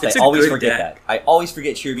cost. I always forget that. I always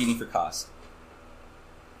forget Cherubini for cost.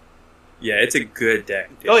 Yeah, it's a good deck.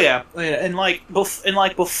 Dude. Oh yeah, and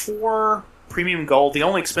before Premium Gold, the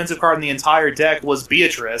only expensive card in the entire deck was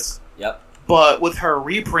Beatrice. Yep. But with her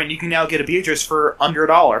reprint, you can now get a Beatrice for under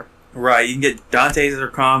 $1. Right, you can get Dante's or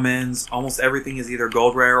commons. Almost everything is either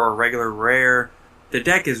gold rare or regular rare. The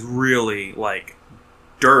deck is really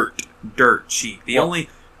dirt cheap.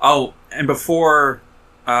 And before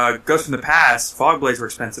Ghost from the Past, Fogblades were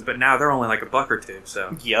expensive, but now they're only $1 or $2.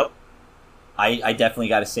 So yep. I definitely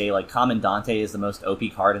got to say, Common Dante is the most OP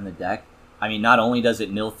card in the deck. I mean, not only does it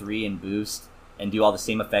mill 3 and boost and do all the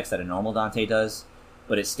same effects that a normal Dante does,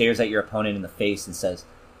 but it stares at your opponent in the face and says,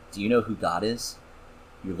 "Do you know who God is?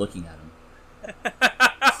 You're looking at him."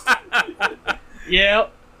 Yeah,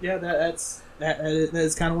 that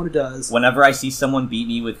is kind of what it does. Whenever I see someone beat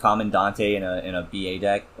me with Common Dante in a BA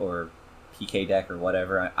deck or PK deck or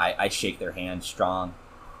whatever, I shake their hand strong.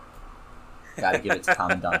 Gotta give it to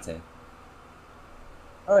Common Dante.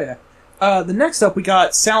 Oh yeah. The next up we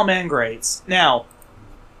got Salamangreats. Now,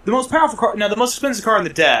 the most powerful card, the most expensive card in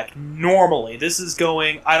the deck, normally, this is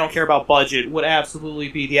going, I don't care about budget, would absolutely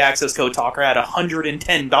be the Access Code Talker at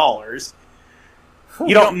 $110.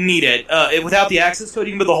 You don't need it. Without the Access Code,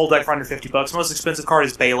 you can build the whole deck for under $50. The most expensive card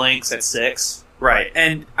is Baylinks at $6. Right,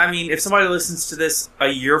 and I mean, if somebody listens to this a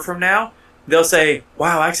year from now, they'll say,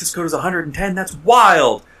 "Wow, Access Code is 110, that's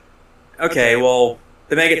wild!" Okay, well,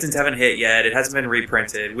 the Megatons haven't hit yet, it hasn't been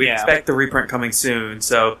reprinted. We expect the reprint coming soon,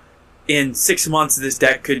 so in 6 months, this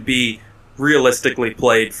deck could be realistically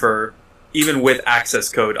played for, even with Access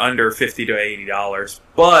Code, under $50 to $80.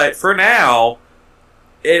 But for now,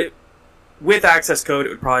 with Access Code, it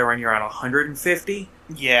would probably run you around $150.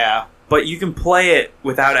 Yeah. But you can play it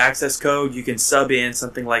without Access Code. You can sub in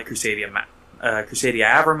something like Crusadia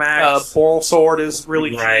Avermax. Boral Sword is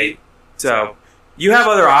really cheap. So, you have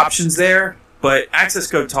other options there, but Access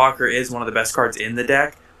Code Talker is one of the best cards in the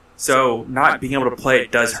deck. So, not being able to play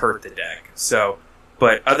it does hurt the deck. So,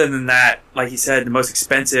 but other than that, like you said, the most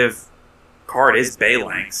expensive card is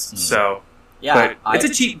Baylinks. So, yeah, but it's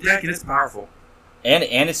a cheap deck and it's powerful. And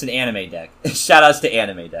it's an anime deck. Shoutouts to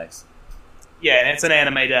anime decks. Yeah, and it's an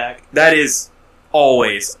anime deck. That is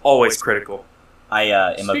always critical. I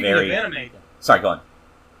am Speaking a very... of anime... Sorry, go on.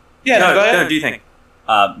 Yeah, no, go ahead. No, do you think?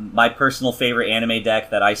 My personal favorite anime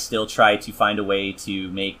deck that I still try to find a way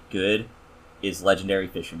to make good is Legendary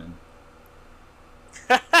Fisherman.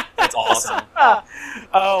 That's awesome.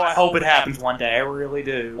 Oh, I hope it happens one day. I really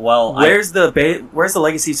do. Well, where's the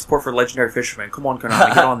legacy support for Legendary Fisherman? Come on,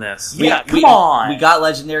 Konami, get on this. Come on. We got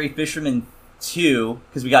Legendary Fisherman 2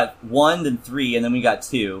 because we got 1, then 3, and then we got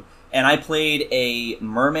 2. And I played a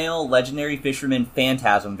Mermail Legendary Fisherman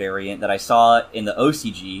Phantasm variant that I saw in the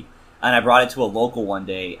OCG, and I brought it to a local one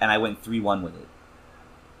day, and I went 3-1 with it.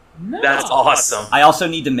 No. That's awesome. I also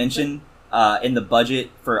need to mention, in the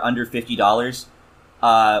budget for under $50,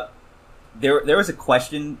 there was a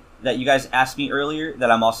question that you guys asked me earlier that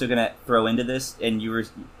I'm also going to throw into this, and you were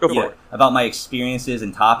about my experiences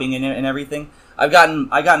and topping and everything. I gotten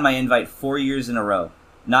my invite 4 years in a row,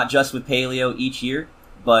 not just with Paleo each year,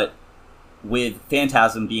 but with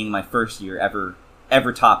Phantasm being my first year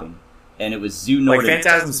ever topping, and it was Zoo Norden. Like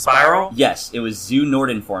Phantasm Spiral? Yes, it was Zoo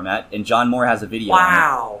Norden format, and John Moore has a video.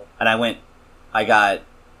 Wow! On it. And I got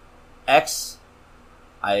X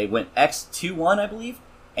 2-1, I believe,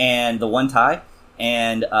 and the one tie,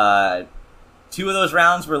 and 2 of those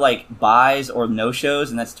rounds were like buys or no-shows,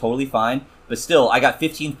 and that's totally fine. But still, I got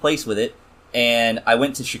 15th place with it, and I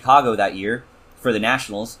went to Chicago that year for the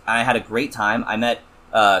Nationals, and I had a great time. I met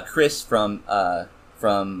Chris from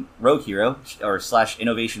Rogue Hero, or /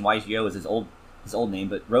 Innovation YGO is his old name,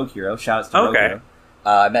 but Rogue Hero. Shout out to Rogue Hero.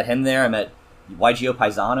 I met him there. I met YGO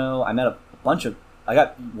Paisano. I met a bunch of. I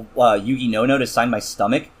got Yugi Nono to sign my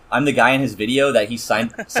stomach. I'm the guy in his video that he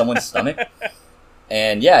signed someone's stomach.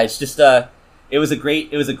 And yeah, it's just it was a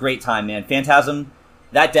great time, man. Phantasm,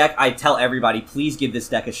 that deck, I tell everybody, please give this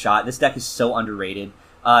deck a shot. This deck is so underrated.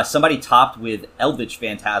 Somebody topped with Eldritch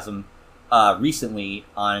Phantasm recently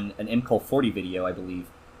on an MCOL 40 video, I believe.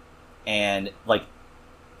 And like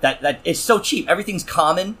that it's so cheap. Everything's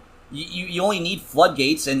common. You only need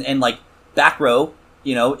Floodgates and like back row,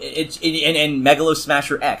 you know, and Megalo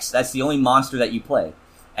Smasher X. That's the only monster that you play.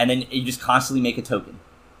 And then you just constantly make a token.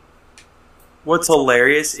 What's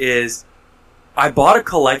hilarious is I bought a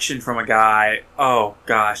collection from a guy, oh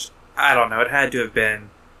gosh, I don't know, it had to have been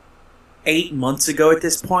 8 months ago at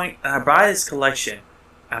this point, and I buy this collection.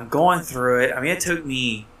 I'm going through it. I mean, it took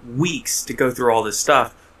me weeks to go through all this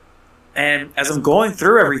stuff. And as I'm going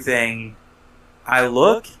through everything, I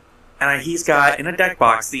look, and he's got, in a deck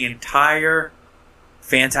box, the entire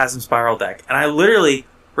Phantasm Spiral deck. And I literally,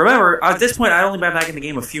 remember, at this point, I'd only been back in the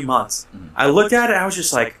game a few months. I looked at it, and I was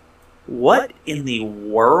just like, what in the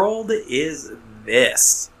world is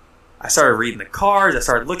this? I started reading the cards, I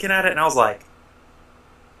started looking at it, and I was like,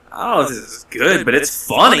 oh, this is good, but it's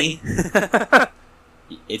funny.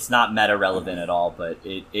 It's not meta relevant at all, but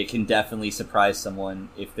it can definitely surprise someone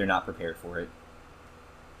if they're not prepared for it.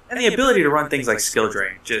 And the ability to run things like Skill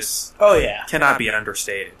Drain just cannot be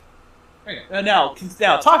understated. Okay. Now,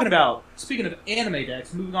 talking about, speaking of anime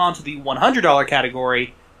decks, moving on to the $100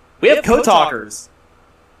 category, we have Code Talkers.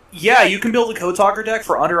 Yeah, you can build a Code Talker deck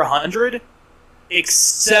for under $100,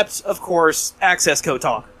 except, of course, Access Code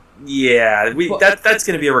Talker. Yeah, that's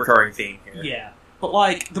going to be a recurring theme here. Yeah, but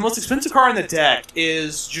like, the most expensive card in the deck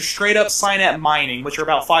is just straight up Synapse Mining, which are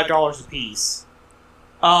about $5 a piece.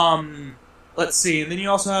 Let's see, and then you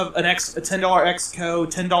also have a $10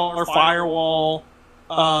 X-Code, $10 Firewall,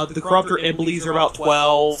 the Corruptor Iblis are about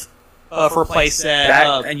 $12 for a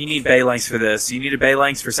playset. And you need Baylanks for this. You need a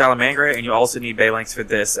Baylanks for Salamangreat, and you also need Baylanks for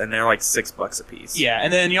this, and they're like $6 a piece. Yeah,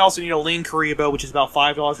 and then you also need a Ling Karibo, which is about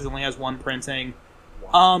 $5 because it only has one printing.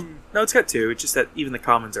 No, it's got two. It's just that even the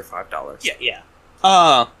commons are $5. Yeah.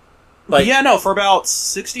 But yeah, no, for about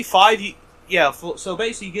 $65, so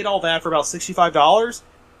basically you get all that for about $65.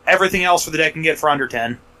 Everything else for the deck can get for under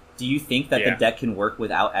 $10. Do you think that the deck can work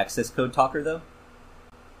without Access Code Talker, though?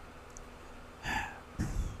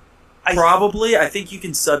 Probably. I think you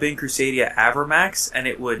can sub in Crusadia Avermax, and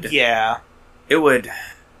it would... Yeah. It would...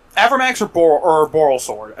 Avermax or Boral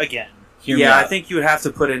Sword, again. I think you would have to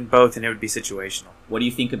put in both, and it would be situational. What do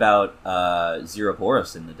you think about Zero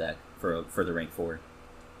Boros in the deck for the rank 4?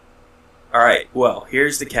 Alright, well,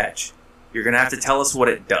 here's the catch. You're going to have to tell us what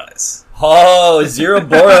it does. Oh, Zero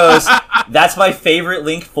Boros. That's my favorite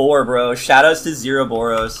Link 4, bro. Shoutouts to Zero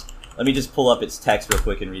Boros. Let me just pull up its text real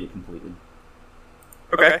quick and read it completely.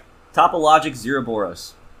 Okay. Topologic Zero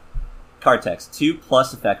Boros. Card text.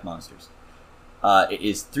 2+ effect monsters. It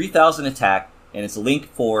is 3,000 attack, and it's a Link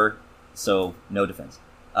 4, so no defense.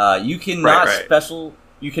 You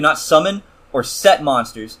cannot summon or set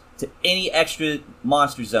monsters to any extra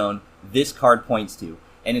monster zone this card points to.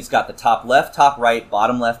 And it's got the top left, top right,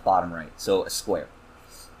 bottom left, bottom right. So a square.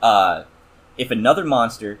 If another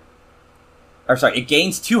monster... it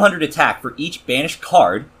gains 200 attack for each banished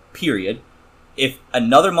card, period. If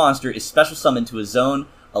another monster is special summoned to a zone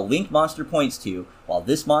a Link monster points to, while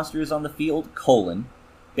this monster is on the field,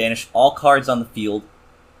 banish all cards on the field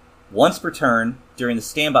once per turn during the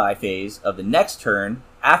standby phase of the next turn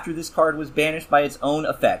after this card was banished by its own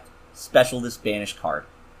effect. Special this banished card.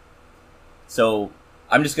 So...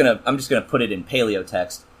 I'm just gonna put it in paleo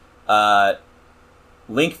text.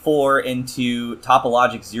 Link 4 into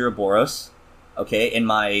Topologic Zero Boros, okay, in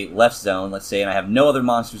my left zone, let's say, and I have no other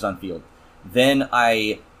monsters on field. Then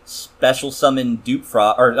I special summon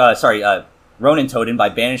Ronin Totem by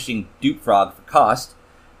banishing Dupe Frog for cost.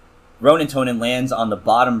 Ronin Totem lands on the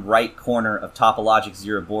bottom right corner of Topologic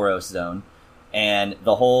Zero Boros zone, and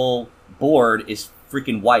the whole board is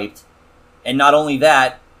freaking wiped. And not only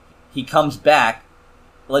that, he comes back.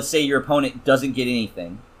 Let's say your opponent doesn't get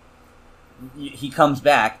anything. He comes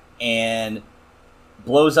back and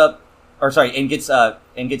blows up, and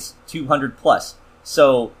gets 200 plus.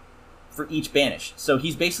 So for each banish. So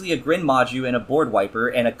he's basically a Grin Maju and a board wiper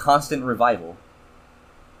and a constant revival.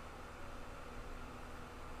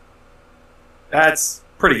 That's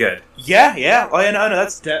pretty good. Yeah. Oh, yeah, no,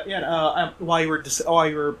 that's while you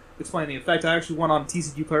were explaining the effect, I actually went on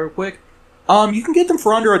TCG Player real quick. You can get them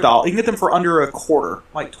for under $1. You can get them for under a quarter,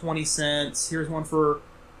 like 20 cents. Here's one for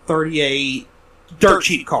 38. Dirt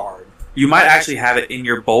cheap card. You might actually have it in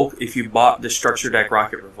your bulk if you bought the Structure Deck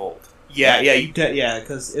Rocket Revolt. Yeah,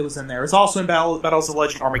 because it was in there. It's also in Battles of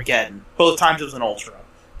Legend Armageddon. Both times it was an Ultra.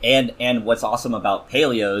 And what's awesome about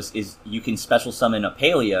Paleos is you can special summon a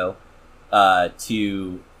Paleo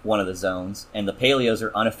to one of the zones, and the Paleos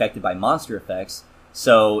are unaffected by monster effects,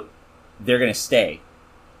 so they're going to stay,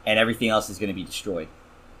 and everything else is going to be destroyed.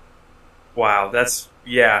 Wow, that's...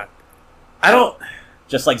 Yeah. I don't...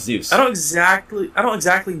 Just like Zeus. I don't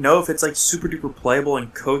exactly know if it's like super duper playable in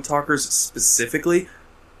Code Talkers specifically,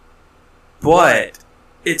 but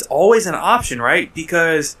it's always an option, right?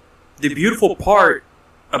 Because the beautiful part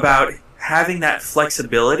about having that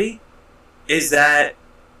flexibility is that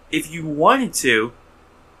if you wanted to,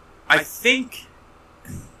 I think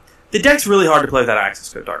the deck's really hard to play without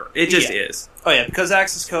Access Code Talker. It just is. Oh yeah, because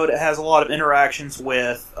Access Code has a lot of interactions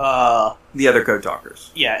with the other Code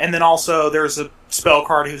Talkers. Yeah, and then also there's a spell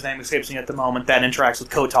card whose name escapes me at the moment that interacts with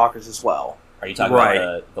Code Talkers as well. Are you talking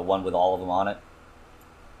about the one with all of them on it?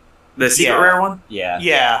 The secret rare one? Yeah.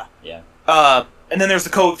 Yeah. And then there's the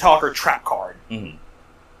Code Talker trap card. Mm-hmm.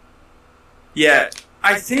 Yeah,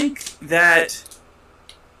 I think that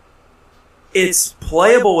it's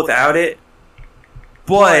playable without it,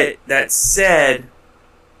 but that said,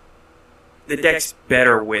 the deck's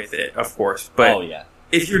better with it, of course. But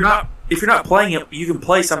if you're not playing it, you can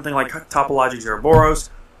play something like Topologic Ouroboros,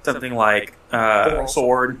 something like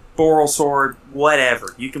Boral Sword,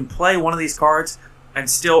 whatever. You can play one of these cards and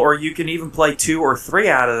still, or you can even play 2 or 3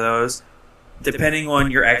 out of those, depending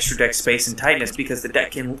on your extra deck space and tightness, because the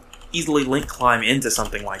deck can easily link climb into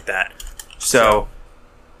something like that. So,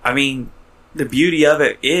 I mean, the beauty of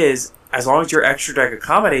it is, as long as your extra deck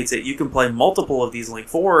accommodates it, you can play multiple of these Link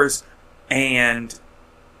 4s and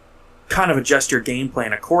kind of adjust your game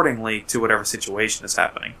plan accordingly to whatever situation is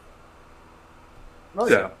happening. Oh,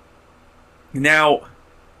 so, now,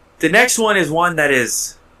 the next one is one that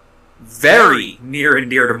is very near and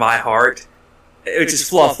dear to my heart, which is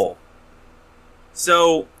Fluffle.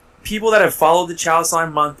 So, people that have followed the Chalice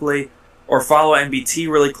Line monthly or follow MBT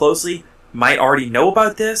really closely might already know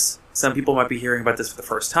about this. Some people might be hearing about this for the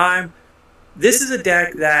first time. This is a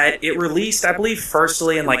deck that it released, I believe,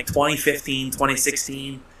 firstly in like 2015,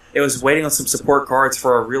 2016. It was waiting on some support cards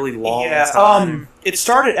for a really long time. It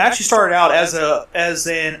started out as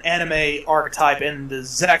an anime archetype in the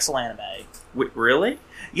Zexal anime. Wait, really?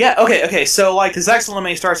 Yeah. Okay. So like the Zexal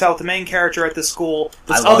anime starts out with the main character at the school.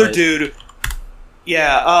 This other dude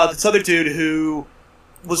who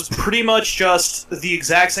was pretty much just the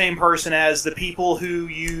exact same person as the people who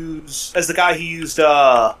the guy who used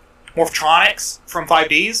Morphotronics from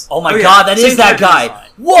 5Ds. Oh my god, that is that guy! Design.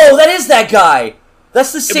 Whoa, that is that guy!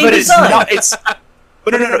 That's the same design!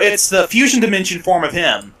 But no, it's the Fusion Dimension form of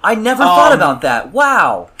him. I never thought about that.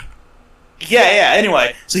 Wow. Yeah,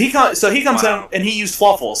 anyway. So he comes in and he used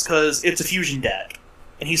Fluffles because it's a fusion deck.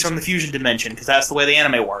 And he's from the Fusion Dimension because that's the way the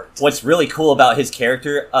anime works. What's really cool about his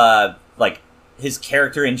character, his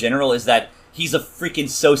character in general, is that he's a freaking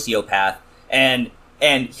sociopath, and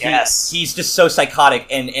he's just so psychotic,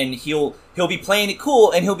 and he'll be playing it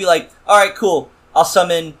cool, and he'll be like, all right, cool, I'll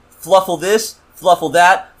summon Fluffle this, Fluffle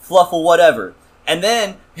that, Fluffle whatever, and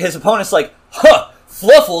then his opponent's like,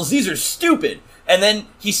 Fluffles, these are stupid, and then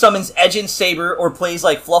he summons Edge and Saber or plays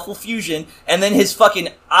like Fluffle Fusion, and then his fucking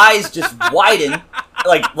eyes just widen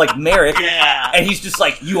like Merrick, and he's just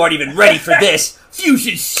like, you aren't even ready for this,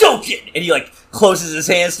 Fusion Shokin, and he like closes his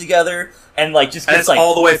hands together and like just gets, and it's like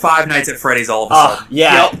all the way Five Nights at Freddy's all of a sudden.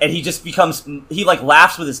 Yeah, and he just becomes, he like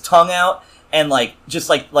laughs with his tongue out and like just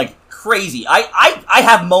like crazy. I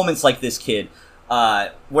have moments like this kid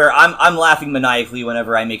where I'm laughing maniacally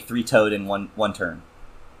whenever I make 3 Toad in one turn.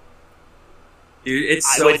 Dude,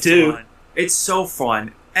 it's so fun. It's so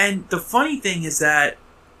fun. And the funny thing is that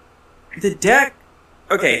the deck.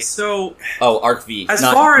 Okay, so Arc V. Not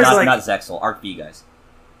Zexal, Arc V, guys.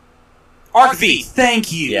 Arc V,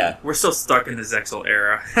 thank you. Yeah, we're still stuck in the Zexal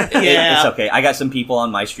era. It's okay. I got some people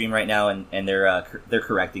on my stream right now, and they're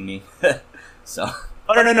correcting me. So.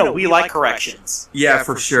 Oh no, we like corrections. Yeah,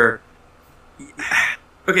 for sure.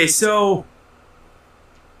 Okay, so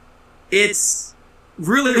it's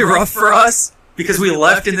really rough for us because we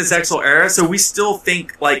left in the Zexal era, so we still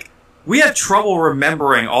think like. We have trouble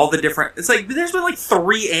remembering all the different... It's like, there's been like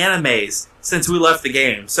 3 animes since we left the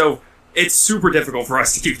game, so it's super difficult for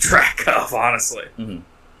us to keep track of, honestly. Mm-hmm.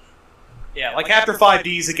 Yeah, like after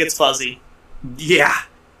 5Ds, it gets fuzzy. Yeah.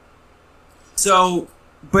 So,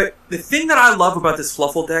 But the thing that I love about this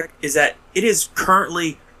Fluffle deck is that it is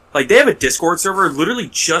currently, like, they have a Discord server literally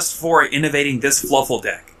just for innovating this Fluffle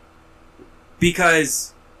deck.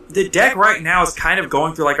 Because the deck right now is kind of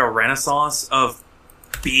going through like a renaissance of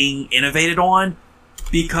being innovated on,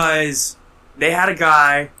 because they had a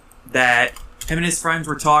guy that him and his friends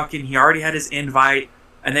were talking, he already had his invite,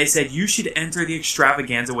 and they said, you should enter the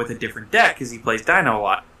extravaganza with a different deck, because he plays Dino a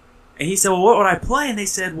lot. And he said, well, what would I play? And they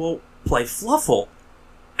said, well, play Fluffle.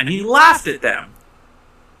 And he laughed at them.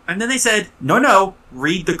 And then they said, no,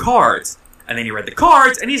 read the cards. And then he read the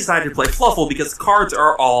cards, and he decided to play Fluffle because the cards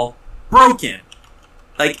are all broken.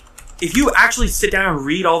 Like, if you actually sit down and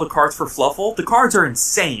read all the cards for Fluffle, the cards are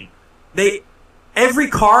insane. Every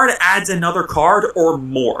card adds another card or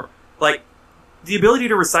more. Like, the ability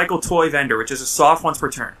to recycle Toy Vendor, which is a soft once per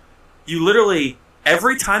turn. You literally,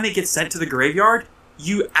 every time they get sent to the graveyard,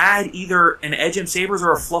 you add either an Edge M Sabers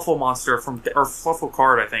or a Fluffle monster or Fluffle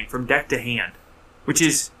card, I think, from deck to hand, which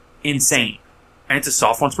is insane. And it's a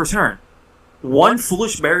soft once per turn. One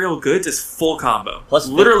Foolish Burial of Goods is full combo. Plus,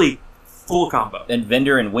 literally full combo. And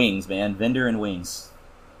Vendor and Wings, man. Vendor and Wings.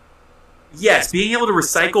 Yes, being able to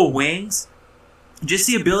recycle Wings, just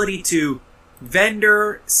the ability to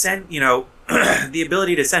Vendor, send, the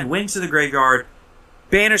ability to send Wings to the graveyard,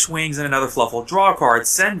 banish Wings and another Fluffle, draw a card,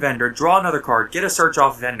 send Vendor, draw another card, get a search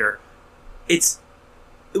off Vendor. It's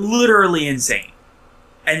literally insane.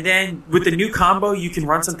 And then with the new combo, you can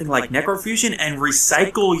run something like Necrofusion and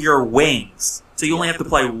recycle your Wings. So you only have to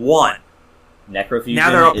play one. Necrofusion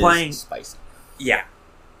now they're all is playing spicy. Yeah.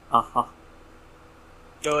 Oh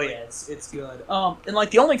yeah, it's good. And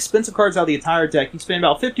like the only expensive cards out of the entire deck, you spend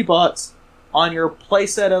about $50 on your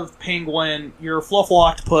playset of Penguin, your Fluffle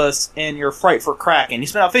Octopus, and your Fright for Kraken. You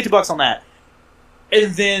spend about $50 on that,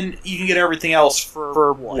 and then you can get everything else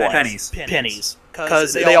for what? Pennies.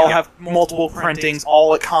 Because they all have multiple printings,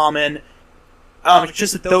 all at common.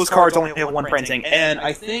 Just that those cards only have one printing, and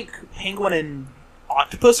I think Penguin and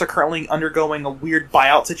Octopus are currently undergoing a weird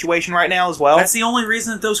buyout situation right now as well. That's the only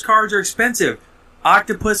reason that those cards are expensive.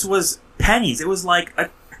 Octopus was pennies. It was like a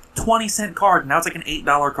 20-cent card. Now it's like an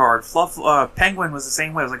 $8 card. Penguin was the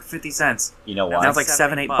same way. It was like 50 cents. You know why? Now it's like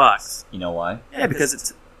 $7-8. You know why? Yeah,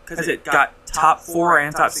 because it got top 4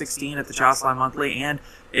 and top 16 at the Jocelyn Monthly, and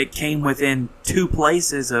it came within 2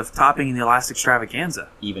 places of topping the last Extravaganza.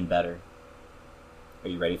 Even better. Are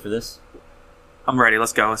you ready for this? I'm ready.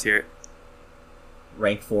 Let's go. Let's hear it.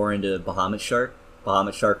 Rank 4 into Bahamut Shark.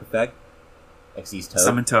 Bahamut Shark effect. Xyz Toad.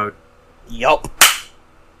 Summon Toad. Yup.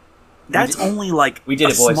 That's only like we did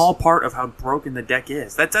a small part of how broken the deck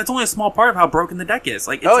is. That's only a small part of how broken the deck is.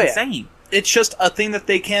 Like, it's insane. It's just a thing that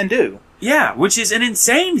they can do. Yeah, which is an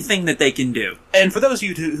insane thing that they can do. And for those of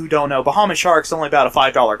you who don't know, Bahamut Shark's only about a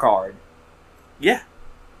 $5 card. Yeah.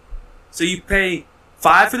 So you pay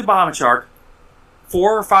 $5 for the Bahamut Shark, $4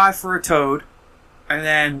 or $5 for a Toad, and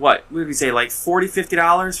then what did we say, like $40,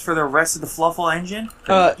 $50 for the rest of the Fluffle engine?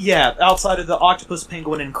 Yeah, outside of the Octopus,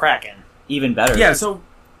 Penguin, and Kraken. Even better. Yeah, so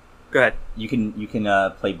go ahead. You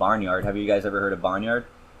can play Barnyard. Have you guys ever heard of Barnyard?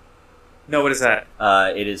 No, what is that?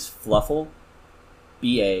 It is Fluffle,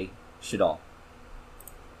 B.A. Shaddoll.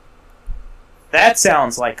 That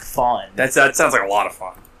sounds like fun. That sounds like a lot of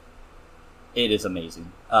fun. It is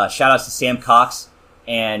amazing. Shout outs to Sam Cox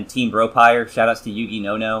and Team Bropire. Shout outs to Yugi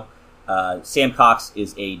No. Sam Cox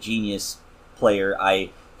is a genius player.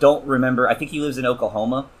 I don't remember. I think he lives in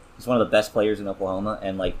Oklahoma. He's one of the best players in Oklahoma,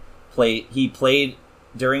 and he played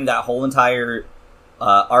during that whole entire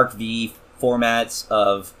Arc V formats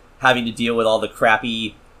of having to deal with all the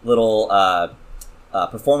crappy little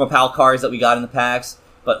Performapal cards that we got in the packs.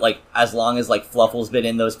 But as long as Fluffle's been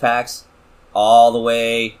in those packs, all the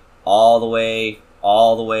way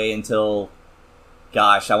until,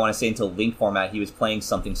 gosh, I want to say until Link format, he was playing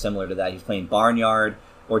something similar to that. He was playing Barnyard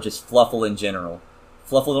or just Fluffle in general.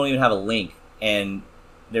 Fluffle don't even have a Link, and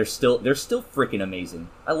they're still freaking amazing.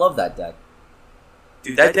 I love that deck.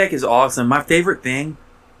 Dude, that deck is awesome. My favorite thing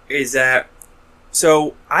is that,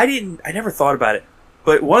 so I never thought about it,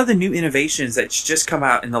 but one of the new innovations that's just come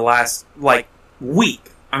out in the last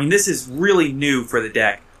week, I mean, this is really new for the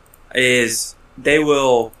deck, is they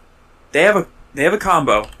have a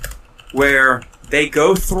combo where they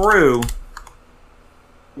go through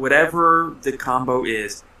whatever the combo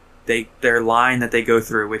is, their line that they go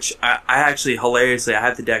through, which I actually, hilariously, I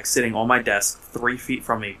have the deck sitting on my desk 3 feet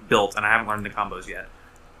from me built, and I haven't learned the combos yet.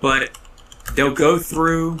 But they'll go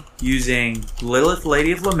through using Lilith,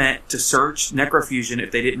 Lady of Lament, to search Necrofusion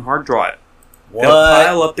if they didn't hard draw it. What? They'll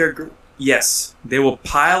pile up their... Yes. They will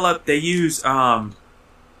pile up... They use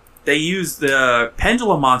the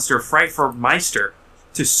Pendulum monster, Fright for Meister,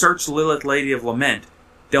 to search Lilith, Lady of Lament.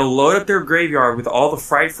 They'll load up their graveyard with all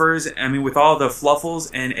the with all the Fluffles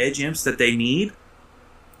and Edge Imps that they need.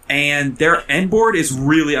 And their end board is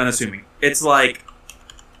really unassuming. It's like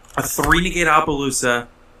a 3-negate Appaloosa,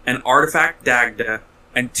 an Artifact Dagda,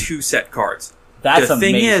 and 2 set cards. That's the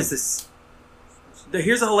amazing. thing is,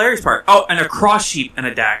 here's the hilarious part. Oh, and a Cross Sheep and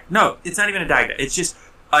a Dag. No, it's not even a Dagda. It's just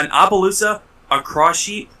an Appaloosa, a Cross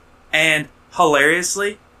Sheep, and,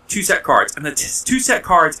 hilariously, 2 set cards. And the 2 set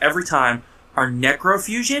cards every time are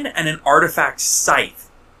Necrofusion and an Artifact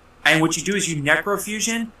Scythe. And what you do is you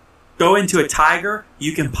Necrofusion, go into a Tiger,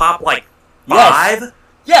 you can pop like 5.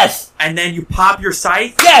 Yes! And then you pop your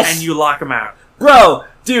Scythe, yes! And you lock them out. Bro,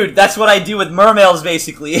 dude, that's what I do with Mermails,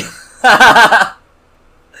 basically.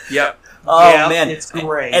 Yep. Oh, yeah, man. It's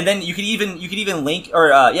great. And then you could even link,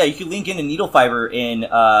 you could link into Needle Fiber in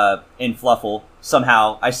Fluffle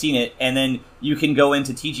somehow. I've seen it. And then you can go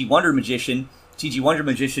into TG Wonder Magician,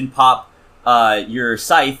 pop your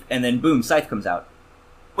Scythe, and then boom, Scythe comes out.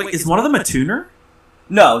 Wait, is one of them a tuner?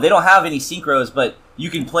 No, they don't have any synchros, but you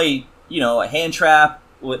can play, a hand trap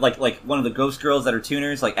with like one of the Ghost Girls that are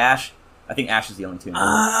tuners, like Ash. I think Ash is the only tuner.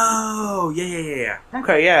 Oh, yeah.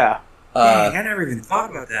 Okay, yeah. Dang, I never even thought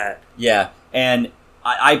about that. Yeah, and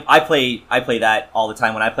I play that all the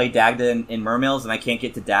time. When I play Dagda in Mermails and I can't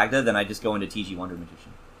get to Dagda, then I just go into TG Wonder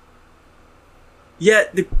Magician. Yeah,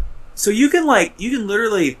 so you can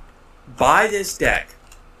literally buy this deck,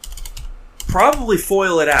 probably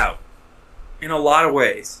foil it out in a lot of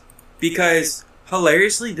ways, because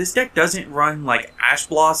hilariously, this deck doesn't run like Ash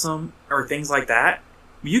Blossom or things like that.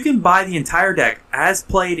 You can buy the entire deck as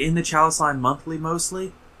played in the Chalice Line monthly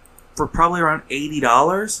mostly for probably around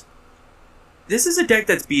 $80. This is a deck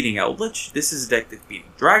that's beating Eldritch. This is a deck that's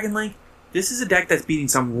beating Dragon Link. This is a deck that's beating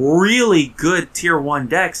some really good Tier 1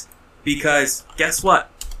 decks, because guess what?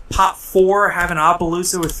 Pop 4, have an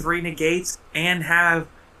Appaloosa with 3 negates, and have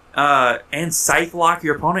and Scythe lock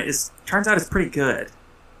your opponent turns out it's pretty good.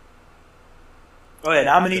 Oh,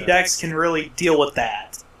 yeah, how many decks can really deal with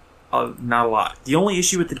that? Not a lot. The only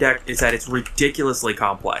issue with the deck is that it's ridiculously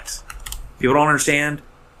complex. People don't understand.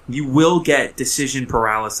 You will get decision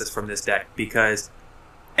paralysis from this deck, because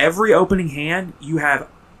every opening hand, you have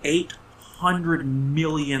 800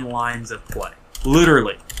 million lines of play.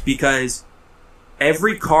 Literally. Because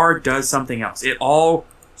every card does something else. It all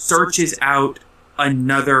searches out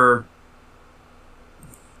another...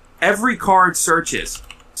 Every card searches.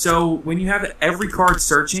 So when you have every card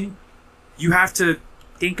searching, you have to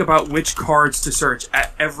think about which cards to search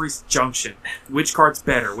at every junction. Which card's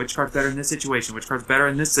better? Which card's better in this situation? Which card's better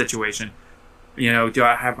in this situation? Do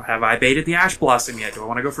I have I baited the Ash Blossom yet? Do I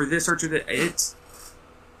want to go for this search or that? It's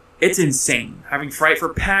insane. Having Fright for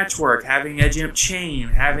Patchwork, having Edge Imp Chain,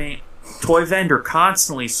 having Toy Vendor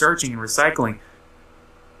constantly searching and recycling.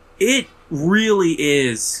 It really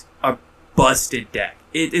is a busted deck.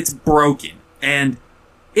 It's broken, and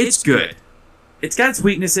it's good. It's got its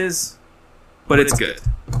weaknesses, but it's good.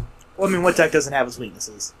 Well, I mean, what deck doesn't have its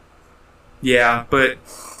weaknesses? Yeah, but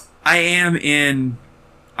I am in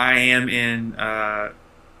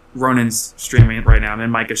Ronan's streaming right now. I'm in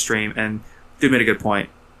Micah's stream, and dude made a good point.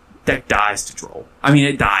 Deck dies to troll. I mean,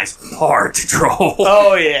 it dies hard to troll.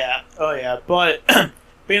 Oh yeah. But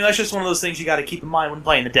that's just one of those things you got to keep in mind when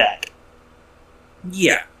playing the deck.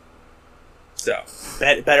 Yeah. So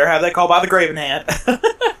better have that call by the Graven Hand.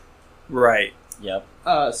 Right. Yep.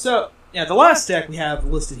 So the last deck we have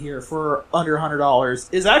listed here for under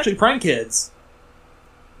 $100 is actually Prank Kids.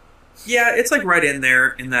 Yeah, it's like right in there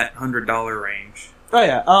in that $100 range. Oh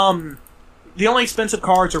yeah. The only expensive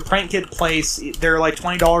cards are Prank Kid Place. They're like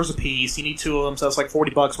 $20 a piece. You need 2 of them, so that's like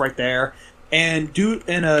 $40 right there. And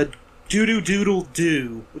a Doo Doodle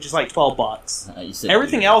Doo, which is like $12.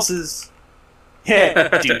 Everything else is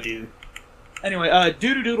doo. Anyway,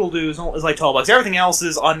 Doo Doodle Doo is like $12. Everything else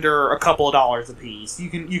is under a couple of dollars a piece. You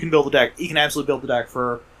can build the deck. You can absolutely build the deck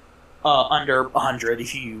for under $100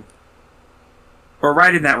 if you. Or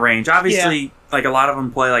right in that range. Obviously, like a lot of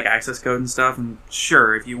them play like access code and stuff. And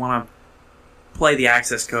sure, if you want to play the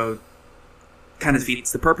access code, kind of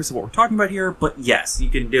defeats the purpose of what we're talking about here. But yes, you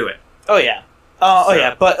can do it. Oh yeah. Oh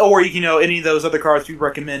yeah, or any of those other cards we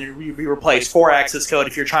recommended be replaced for access code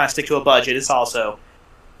if you're trying to stick to a budget. It's also,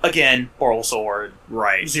 again, Boral Sword.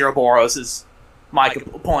 Right. Zero Boros, as Micah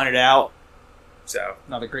pointed out. So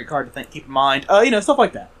another great card to keep in mind. Stuff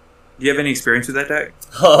like that. Do you have any experience with that deck?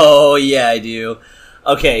 Oh yeah, I do.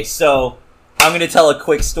 Okay, so I'm gonna tell a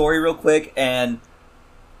quick story real quick, and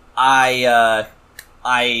I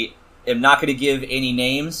am not gonna give any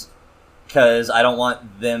names, because I don't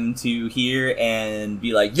want them to hear and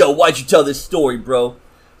be like, "Yo, why'd you tell this story, bro?"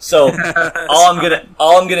 So all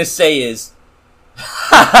I'm gonna say is,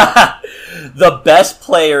 The best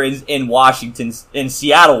player in Washington, in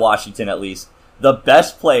Seattle, Washington at least, the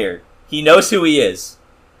best player. He knows who he is.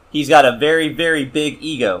 He's got a very, very big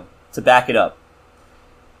ego to back it up.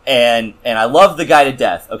 And I love the guy to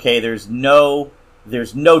death. Okay, there's no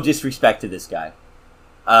disrespect to this guy.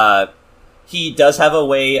 He does have a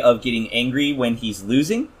way of getting angry when he's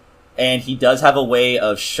losing, and he does have a way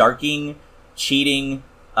of sharking, cheating,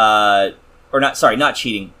 not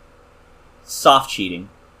cheating, soft cheating,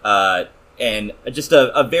 and just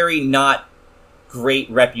a very not great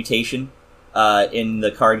reputation in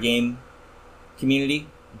the card game community.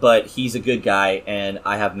 But he's a good guy, and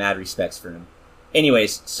I have mad respects for him.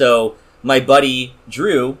 Anyways, so my buddy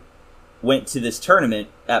Drew went to this tournament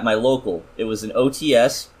at my local. It was an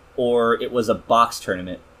OTS, or it was a box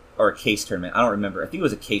tournament, or a case tournament. I don't remember. I think it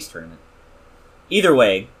was a case tournament. Either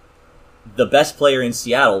way, the best player in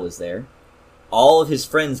Seattle was there. All of his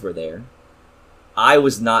friends were there. I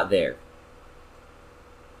was not there.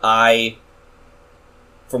 From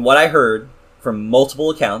what I heard from multiple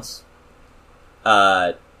accounts,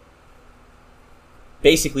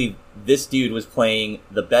 basically this dude was playing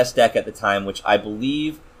the best deck at the time, which I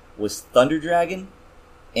believe was Thunder Dragon,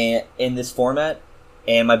 and in this format.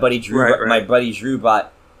 And my buddy Drew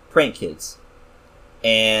brought Prank Kids,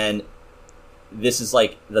 and this is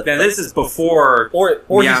like this is before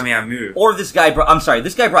Meow Moo. Or this guy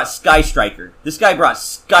brought Sky Striker. This guy brought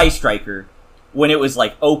Sky Striker when it was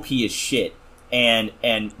like OP as shit, and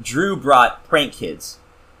Drew brought Prank Kids,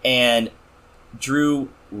 and Drew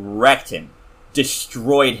wrecked him,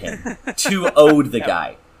 destroyed him, 2-0'd the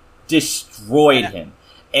guy, destroyed him,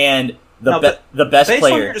 and the best based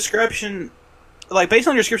player. On your description, based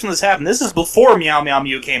on your description of this happened, this is before Meow Meow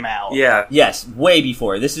Mew came out. Yeah. Yes, way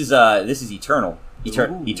before. This is Eternal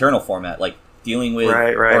format, like dealing with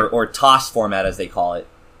or toss format as they call it.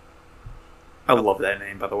 I love that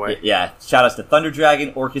name, by the way. Yeah, shout outs to Thunder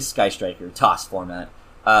Dragon, Orcus, Sky Striker, toss format.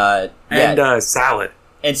 And Salad.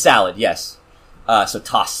 And Salad, yes. So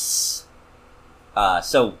toss.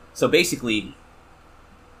 So basically,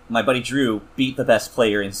 my buddy Drew beat the best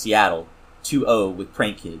player in Seattle 2-0 with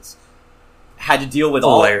Prank Kids. Had to deal with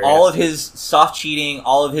all of his soft cheating,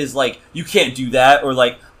 all of his you can't do that, or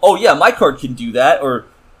oh yeah, my card can do that, or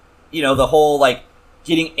the whole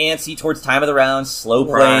getting antsy towards time of the round, slow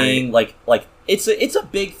playing, like it's a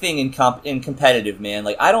big thing in competitive, man.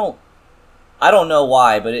 I don't know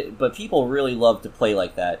why, but people really love to play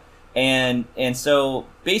like that, and so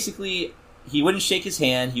basically he wouldn't shake his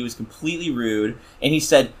hand. He was completely rude, and he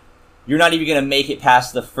said, "You're not even gonna make it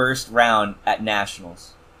past the first round at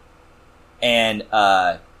Nationals." And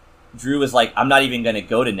Drew was like, "I'm not even going to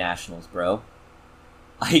go to Nationals, bro."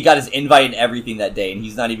 He got his invite and everything that day, and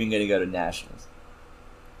he's not even going to go to Nationals.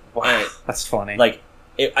 Wow, that's funny.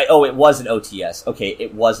 It was an OTS. Okay,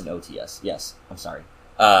 it was an OTS. Yes, I'm sorry.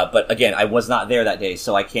 But again, I was not there that day,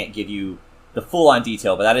 so I can't give you the full-on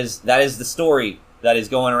detail. But that is the story that is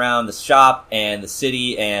going around the shop and the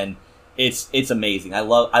city, and it's amazing. I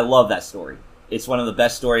love that story. It's one of the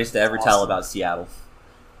best stories to ever tell about Seattle.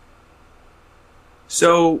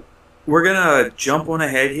 So, we're going to jump on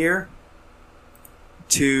ahead here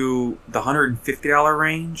to the $150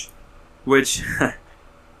 range, which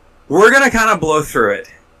we're going to kind of blow through it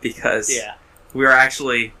because we are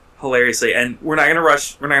actually hilariously, and we're not going to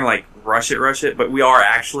rush it, but we are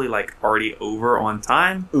actually already over on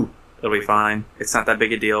time. Ooh. It'll be fine. It's not that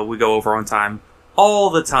big a deal. We go over on time all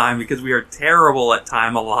the time because we are terrible at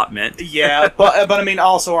time allotment. Yeah, but I mean,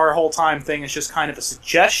 also our whole time thing is just kind of a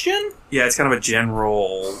suggestion. Yeah, it's kind of a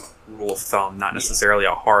general rule of thumb, not necessarily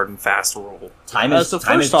a hard and fast rule. Time is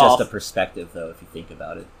just a perspective, though, if you think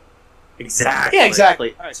about it. Exactly. Yeah,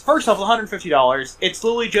 exactly. All right, so first off, $150. It's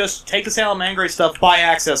literally just take the Salamangreat stuff, buy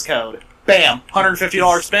access code. Bam,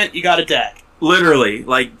 $150 spent, you got a deck. Literally,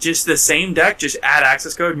 just the same deck, just add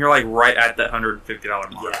access code, and you're right at that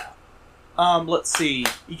 $150 mark. Yeah. Let's see.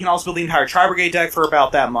 You can also build the entire Tri-Brigade deck for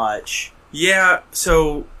about that much. Yeah,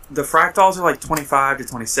 so the Fractals are 25 to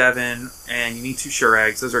 27, and you need 2 Sure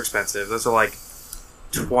Eggs. Those are expensive. Those are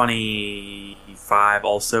 25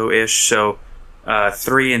 also-ish, so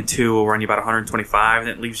 3 and 2 will run you about 125, and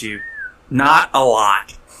it leaves you not a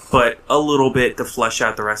lot, but a little bit to flesh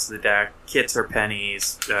out the rest of the deck. Kits are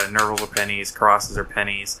pennies, Nurgles are pennies, Crosses are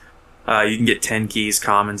pennies. You can get 10 keys,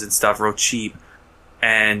 commons, and stuff real cheap.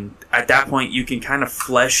 And at that point, you can kind of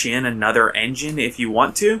flesh in another engine if you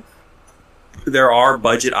want to. There are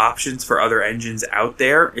budget options for other engines out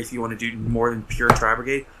there if you want to do more than pure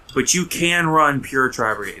Tri-Brigade. But you can run pure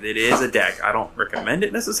Tri-Brigade. It is a deck. I don't recommend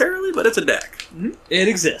it necessarily, but it's a deck. Mm-hmm. It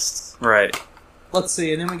exists. Right. let's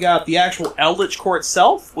see, and then we got the actual Eldritch core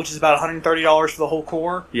itself, which is about $130 for the whole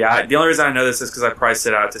core. Yeah, the only reason I know this is because I priced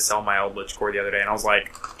it out to sell my Eldritch core the other day, and I was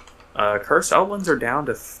like, Cursed Eldlands are down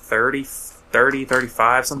to 30,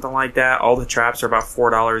 35, something like that. All the traps are about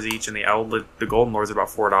 $4 each, and the Golden Lords are about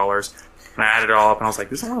 $4. And I added it all up, and I was like,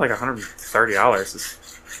 this is only like $130.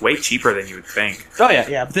 It's way cheaper than you would think. Oh,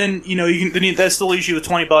 yeah. But then, that still leaves you with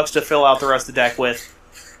 $20 to fill out the rest of the deck with.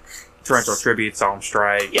 Torrential Tribute, Solemn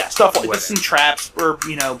Strike. Yeah, stuff like some traps, or,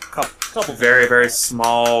 couple. Very, very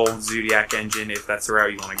small Zodiac Engine, if that's the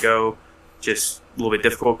route you want to go. Just a little bit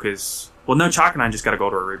difficult, because... Well, no, Chalk9 just got to go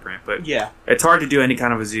to a reprint, but yeah, it's hard to do any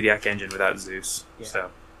kind of a Zodiac Engine without Zeus. Yeah.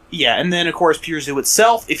 So yeah, and then, of course, Pure Zoo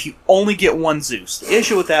itself, if you only get one Zeus. The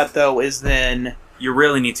issue with that, though, is then... You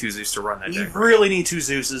really need 2 Zeus to run that You deck. really need 2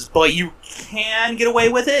 Zeuses, but you can get away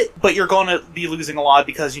with it, but you're going to be losing a lot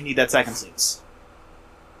because you need that second Zeus.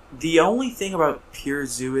 The only thing about Pure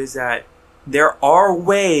Zoo is that there are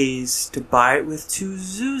ways to buy it with 2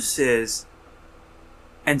 Zeuses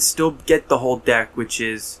and still get the whole deck, which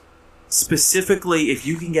is specifically if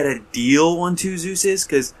you can get a deal on 2 Zeuses,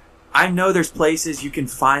 because I know there's places you can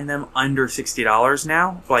find them under $60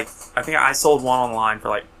 now. Like, I think I sold one online for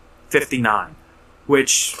like $59,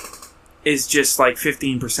 which is just like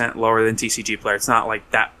 15% lower than TCG Player. It's not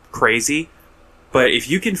like that crazy. But if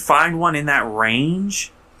you can find one in that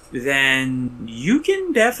range, then you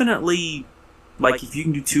can definitely, like, if you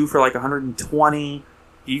can do 2 for like 120,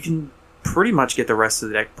 you can pretty much get the rest of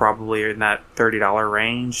the deck probably in that $30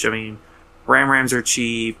 range. I mean, Rams are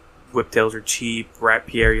cheap, Whiptails are cheap, Rat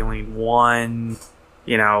Pierre you only need 1,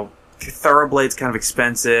 Thoroughblade's kind of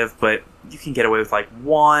expensive, but you can get away with like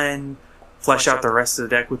 1, flesh out the rest of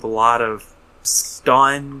the deck with a lot of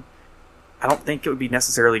stun. I don't think it would be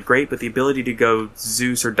necessarily great, but the ability to go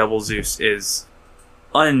Zeus or double Zeus is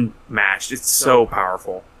unmatched. It's so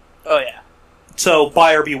powerful. Oh, yeah. So,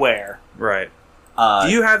 buyer beware. Right. Do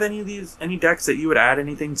you have any decks that you would add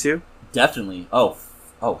anything to? Definitely. Oh,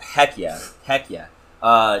 heck yeah.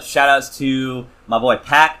 Shout outs to my boy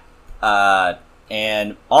Pack,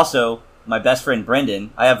 and also my best friend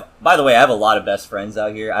Brendan. By the way, I have a lot of best friends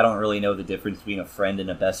out here. I don't really know the difference between a friend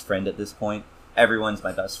and a best friend at this point. Everyone's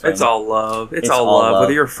my best friend. It's all love. It's all love.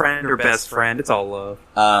 Whether you're a friend or best friend, it's all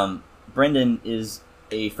love. Brendan is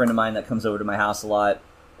a friend of mine that comes over to my house a lot,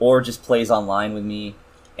 or just plays online with me,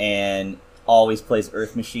 and always plays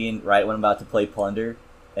Earth Machine right when I'm about to play Plunder,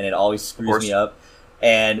 and it always screws me up.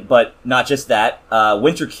 But not just that,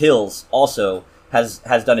 Winter Kills also has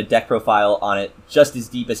done a deck profile on it just as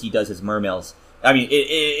deep as he does his Mermails. I mean,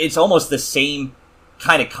 it's almost the same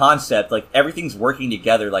kind of concept. Like, everything's working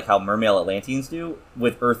together, like how Mermail Atlanteans do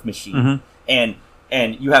with Earth Machine. Mm-hmm.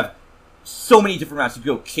 And you have so many different routes. You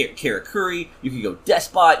can go Karakuri, you can go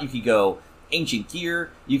Despot, you can go Ancient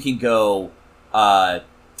Gear, you can go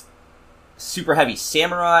Super Heavy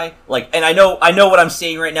Samurai. And I know what I'm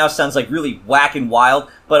saying right now sounds like really whack and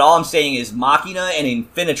wild, but all I'm saying is Machina and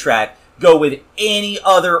Infinitrack go with any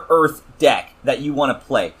other Earth deck that you want to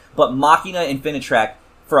play. But Machina and Infinitrack,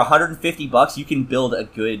 for $150, you can build a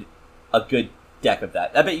good deck of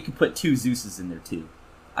that. I bet you could put 2 Zeuses in there too.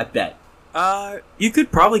 I bet. You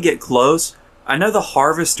could probably get close. I know the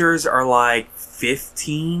Harvesters are like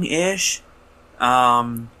 15-ish.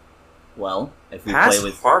 Well, if we past play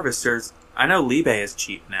with Harvesters, I know Libe is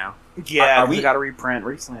cheap now. Yeah, we got a reprint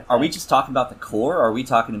recently. Are we just talking about the core, or are we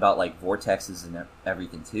talking about like vortexes and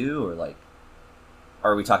everything too, or like,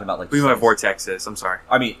 or are we talking about like? We have vortexes. I'm sorry.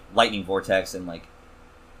 I mean, lightning vortex and like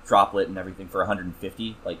droplet and everything for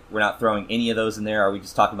 150. Like, we're not throwing any of those in there. Are we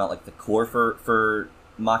just talking about like the core for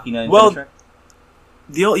Machina and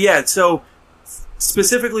Infinitrack? So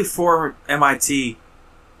specifically for MIT,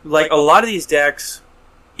 like a lot of these decks,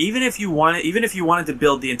 even if you wanted to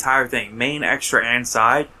build the entire thing, main, extra, and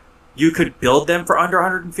side, you could build them for under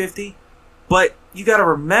 150. But you got to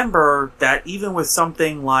remember that even with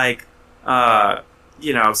something like,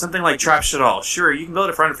 something like Trap Shadal, sure, you can build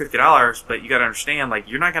it for under $50, but you got to understand, like,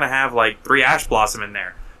 you're not going to have like 3 Ash Blossom in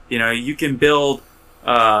there. You can build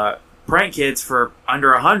Prank Kids for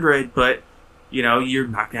under 100, but you're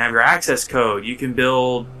not going to have your access code. You can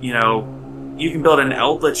build, an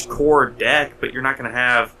Eldritch core deck, but you're not going to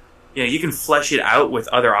have, you can flesh it out with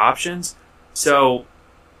other options. So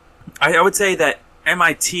I would say that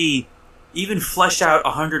MIT, even fleshed out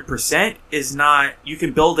 100%, is not, you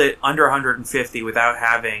can build it under 150 without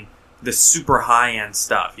having the super high-end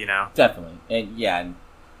stuff, Definitely. And yeah,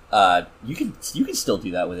 you can still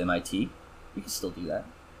do that with MIT. You can still do that.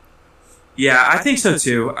 Yeah, I think so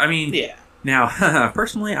too. I mean, yeah. Now,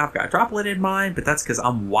 personally, I've got Droplet in mind, but that's because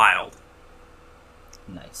I'm wild.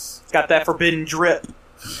 Nice. Got that forbidden drip.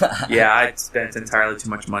 Yeah, I spent entirely too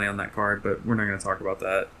much money on that card, but we're not going to talk about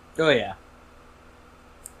that. Oh yeah.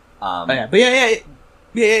 But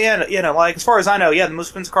yeah. Like as far as I know, the most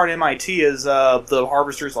expensive card in MIT is the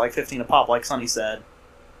Harvesters, like 15 a pop, like Sonny said.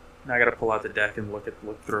 Now I got to pull out the deck and look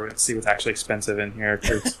through it and see what's actually expensive in here.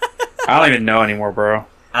 'Cause I don't even know anymore, bro.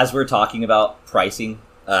 As we're talking about pricing,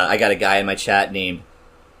 I got a guy in my chat named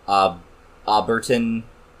Auberton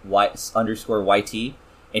 _YT,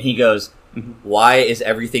 and he goes, "Why is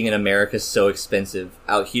everything in America so expensive?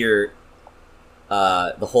 Out here,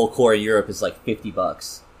 the whole core of Europe is like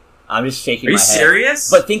 $50." I'm just shaking my head. Are you serious?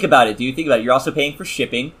 But think about it, dude. Think about it. You're also paying for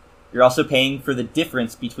shipping. You're also paying for the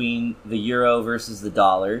difference between the euro versus the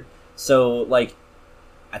dollar. So, like,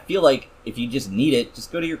 I feel like if you just need it, just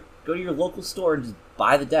go to your local store and just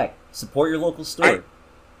buy the deck. Support your local store.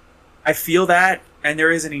 I feel that, and there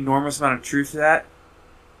is an enormous amount of truth to that.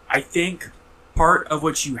 I think part of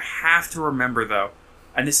what you have to remember, though,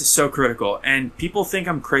 and this is so critical, and people think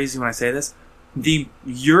I'm crazy when I say this, the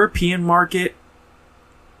European market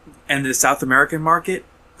and the South American market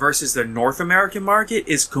versus the North American market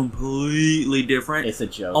is completely different. It's a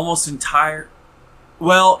joke.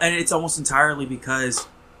 And it's almost entirely because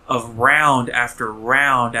of round after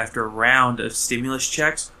round after round of stimulus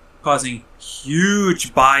checks causing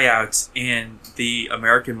huge buyouts in the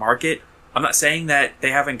American market. I'm not saying that they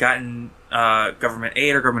haven't gotten government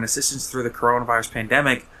aid or government assistance through the coronavirus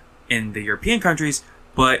pandemic in the European countries,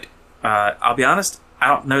 but I'll be honest, I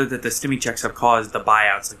don't know that the stimmy checks have caused the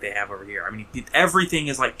buyouts like they have over here. I mean, everything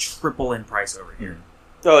is like triple in price over here.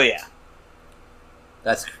 Oh yeah.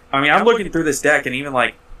 I'm looking through this deck, and even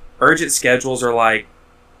like urgent schedules are like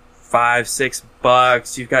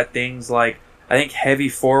 $5-6. You've got things like, I think heavy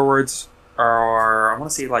forwards are, I want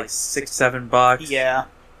to say like $6-7. Yeah.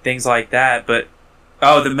 Things like that. But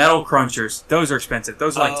the metal crunchers, those are expensive.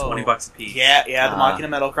 Those are like $20 a piece. Yeah, the Machina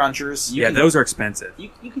metal crunchers. Those are expensive. You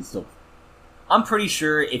can still. I'm pretty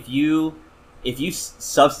sure if you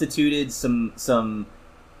substituted some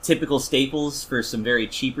typical staples for some very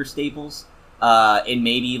cheaper staples, and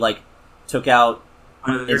maybe like took out.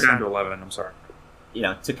 They're down to 11. I'm sorry.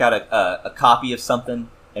 Took out a copy of something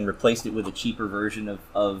and replaced it with a cheaper version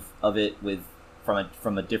of it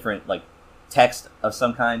from a different like text of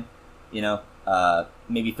some kind.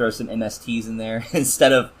 Maybe throw some MSTs in there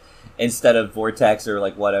instead of Vortex or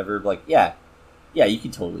like whatever. Like yeah, you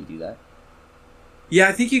can totally do that. Yeah,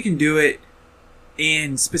 I think you can do it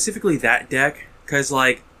in specifically that deck, because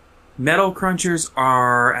like metal crunchers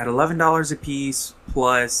are at $11 a piece,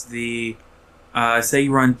 plus the say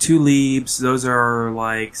you run 2 Leaps, those are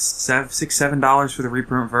like $6-7 for the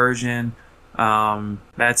reprint version.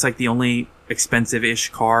 That's like the only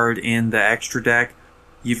expensive-ish card in the extra deck.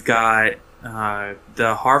 You've got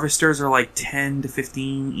the Harvesters are like 10 to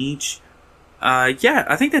 15 each. Yeah,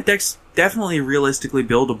 I think that deck's definitely realistically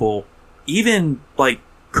buildable, even like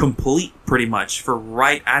complete pretty much for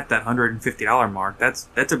right at that $150 mark. That's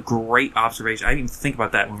a great observation. I didn't even think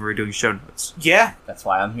about that when we were doing show notes. Yeah, that's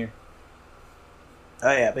why I'm here.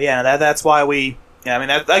 Oh yeah, but yeah, that's why we. Yeah, I mean,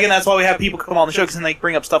 that's why we have people come on the show, because then they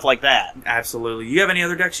bring up stuff like that. Absolutely. You have any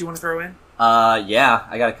other decks you want to throw in? Yeah,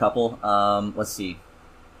 I got a couple. Let's see.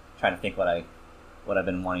 I'm trying to think what I've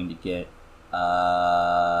been wanting to get.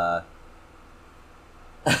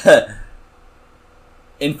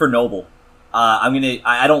 Infernoble.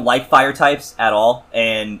 I don't like fire types at all,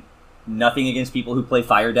 and nothing against people who play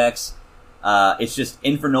fire decks. It's just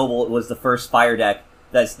Infernoble was the first fire deck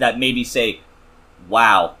that made me say,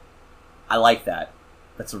 wow, I like that.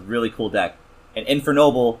 That's a really cool deck. And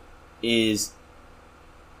Infernoble is,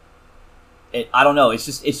 I don't know, it's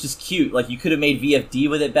just cute. Like, you could have made VFD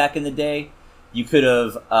with it back in the day. You could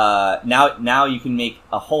have, now you can make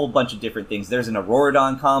a whole bunch of different things. There's an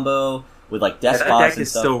Auroradon combo with like Despots and stuff. That deck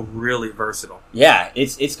is still really versatile. Yeah,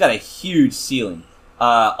 it's got a huge ceiling.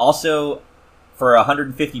 Also, for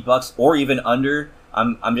 $150 or even under,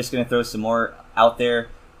 I'm just gonna throw some more out there.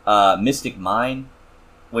 Mystic Mine,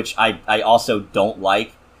 which I also don't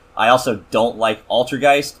like. I also don't like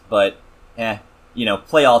Altergeist, but play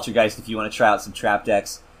Altergeist if you want to try out some trap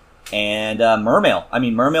decks. And Mermail. I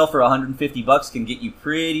mean, Mermail for $150 can get you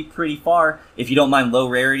pretty far if you don't mind low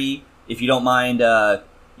rarity. If you don't mind,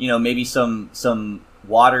 maybe some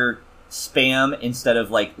water spam instead of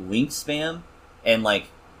like link spam, and like,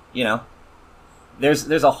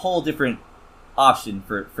 there's a whole different option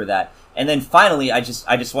for that. And then finally, I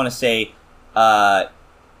just want to say,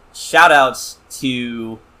 shout outs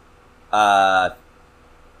to, gosh,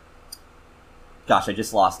 I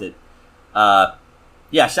just lost it.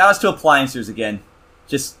 Yeah, shout outs to Appliancers again.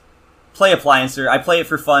 Just play Appliancer. I play it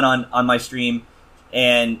for fun on my stream,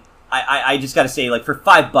 and I just gotta say, like, for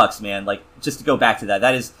 $5, man, like, just to go back to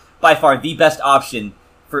that is by far the best option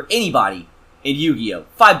for anybody in Yu-Gi-Oh!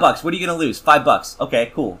 $5. What are you gonna lose? $5.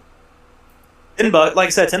 Okay, cool. $10, like I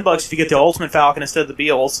said, $10 if you get the Ultimate Falcon instead of the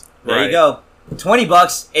Beals. There you go.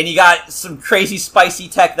 $20, and you got some crazy spicy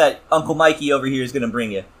tech that Uncle Mikey over here is gonna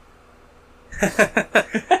bring you.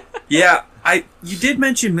 Yeah, you did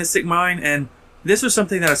mention Mystic Mine, and this was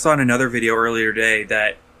something that I saw in another video earlier today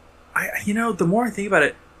that the more I think about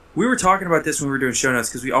it, we were talking about this when we were doing show notes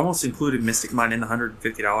because we almost included Mystic Mine in the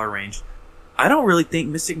 $150 range. I don't really think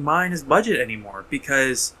Mystic Mine is budget anymore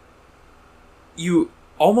because you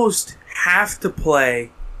almost have to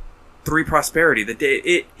play 3 Prosperity.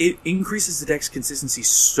 It increases the deck's consistency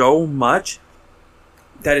so much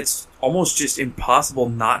that it's almost just impossible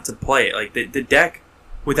not to play it. Like, the deck,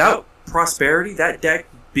 without Prosperity, that deck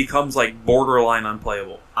becomes, like, borderline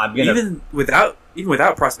unplayable. Even without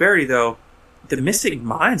Prosperity, though, the Mystic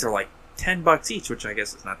Mines are, like, $10 each, which I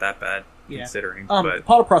guess is not that bad, considering. But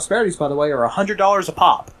Pot of Prosperities, by the way, are $100 a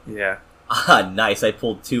pop. Yeah. Nice. I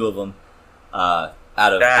pulled 2 of them out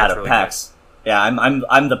of really packs. Nice. Yeah,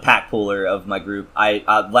 I'm the pack puller of my group. I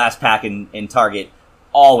last pack in Target,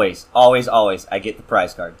 always I get the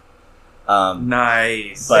prize card.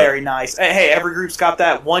 Nice, very nice. Hey, every group's got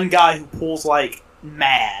that one guy who pulls like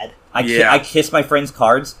mad. I kiss my friends'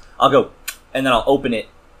 cards. I'll go, and then I'll open it,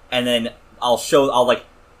 and then I'll like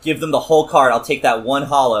give them the whole card. I'll take that one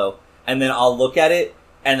holo, and then I'll look at it,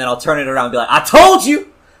 and then I'll turn it around and be like, "I told you."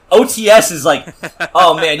 OTS is like,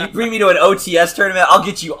 oh man, you bring me to an OTS tournament, I'll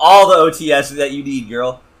get you all the OTS that you need,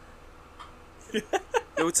 girl.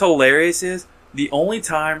 What's hilarious is the only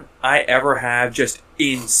time I ever have just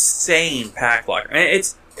insane pack luck. And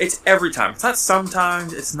it's every time. It's not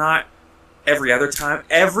sometimes. It's not every other time.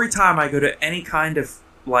 Every time I go to any kind of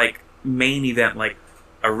like main event, like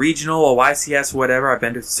a regional, a YCS, whatever. I've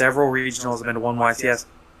been to several regionals. I've been to one YCS.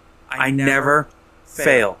 I never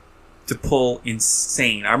fail to pull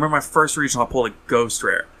insane. I remember my first regional, I pulled a Ghost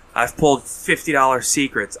Rare. I've pulled $50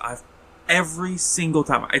 secrets. Every single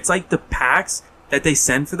time. It's like the packs that they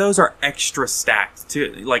send for those are extra stacked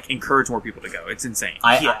to like encourage more people to go. It's insane.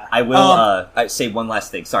 I will say one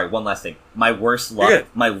last thing. Sorry, one last thing. My worst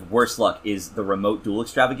luck is the remote duel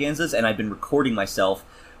extravaganzas, and I've been recording myself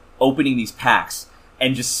opening these packs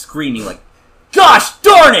and just screaming like, "Gosh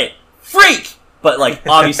darn it, freak!" But like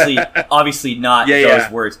obviously not those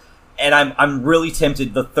words. And I'm really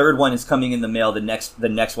tempted. The third one is coming in the mail. The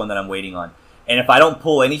next one that I'm waiting on. And if I don't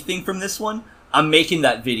pull anything from this one, I'm making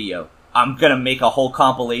that video. I'm gonna make a whole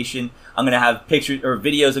compilation. I'm gonna have pictures or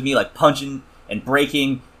videos of me like punching and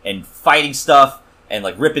breaking and fighting stuff and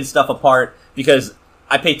like ripping stuff apart because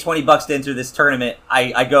I paid $20 to enter this tournament.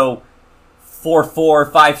 I go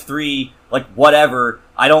 4-4, 5-3, like whatever.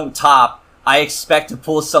 I don't top. I expect to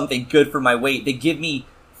pull something good for my weight. They give me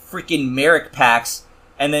freaking Merrick packs.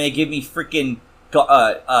 And then they give me freaking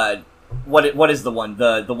what is the one?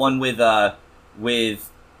 The one with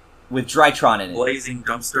Drytron in it. Blazing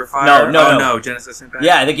Dumpster Fire? No, Genesis Impact.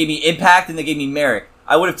 Yeah, they gave me Impact and they gave me Merrick.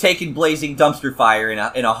 I would have taken Blazing Dumpster Fire in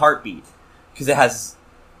a heartbeat because it has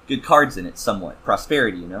good cards in it somewhat.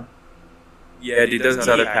 Prosperity, you know? Yeah, dude, those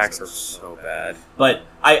other packs are so bad. But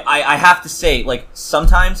I have to say, like,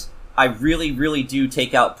 sometimes I really, really do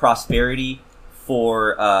take out Prosperity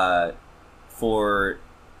for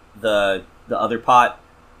the other pot.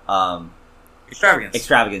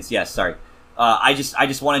 Extravagance, yes, sorry. I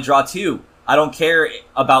just want to draw 2. I don't care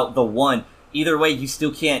about the 1. Either way, you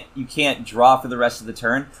can't draw for the rest of the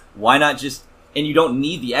turn. Why not just, and you don't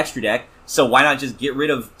need the extra deck, so why not just get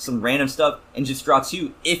rid of some random stuff and just draw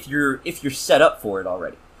 2 if you're set up for it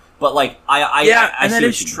already. But like I that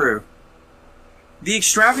is true. The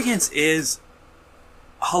extravagance is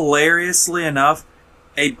hilariously enough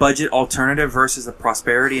a budget alternative versus the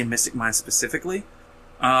Prosperity and Mystic Mine specifically.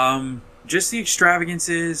 Just the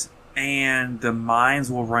extravagances and the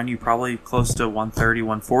mines will run you probably close to 130,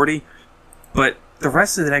 140. But the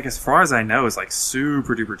rest of the deck, as far as I know, is like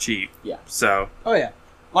super duper cheap. Yeah. So. Oh yeah.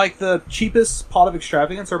 Like the cheapest pot of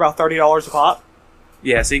extravagance are about $30 a pop.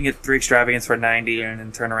 Yeah, so you can get 3 extravagance for 90 and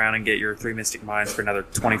then turn around and get your 3 Mystic Mines for another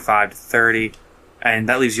 25 to 30. And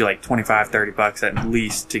that leaves you like $25-$30 at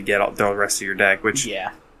least to get all the rest of your deck, which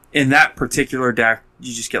in that particular deck,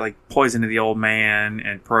 you just get like Poison to the Old Man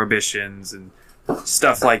and Prohibitions and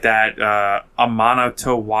stuff like that. Amano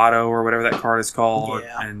Towado or whatever that card is called.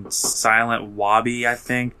 Yeah. And Silent Wabi, I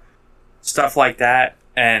think. Stuff like that.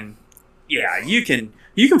 And yeah, you can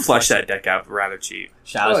flesh that deck out rather cheap.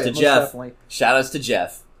 Shoutouts to Jeff. Definitely. Shoutouts to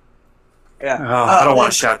Jeff. Yeah. I don't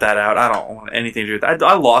want to shout that out. I don't want anything to do with that.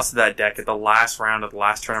 I lost to that deck at the last round of the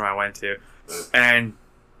last tournament I went to. And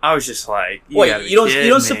I was just like, Wait, you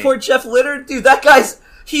don't support Jeff Litter? Dude, that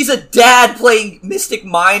he's a dad playing Mystic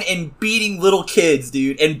Mine and beating little kids,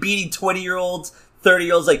 dude, and beating 20-year-olds,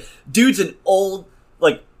 30-year-olds. Like, dude's an old,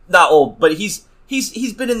 like, not old, but he's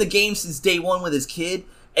been in the game since day one with his kid,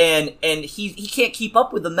 and he can't keep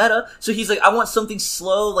up with the meta, so he's like, I want something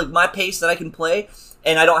slow, like my pace that I can play,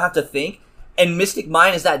 and I don't have to think. And Mystic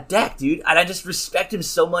Mine is that deck, dude, and I just respect him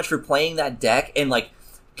so much for playing that deck and like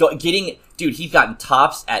getting. Dude, he's gotten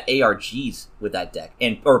tops at ARGs with that deck,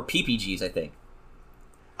 or PPGs, I think.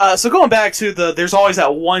 So going back to there's always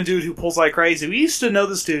that one dude who pulls like crazy. We used to know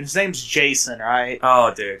this dude. His name's Jason, right?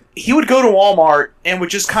 Oh, dude. He would go to Walmart and would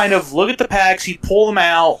just kind of look at the packs. He'd pull them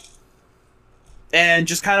out and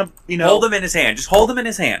just kind of, hold them in his hand. Just hold them in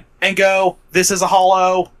his hand and go, this is a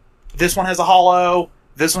hollow. This one has a hollow.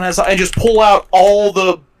 This one has and just pull out all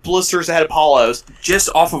the blisters that had hollows. Just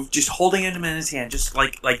off of just holding them in his hand, just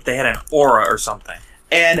like they had an aura or something.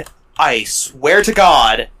 And I swear to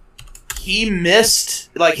God, he missed,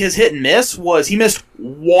 like, his hit and miss was, he missed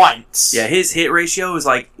once. Yeah, his hit ratio is,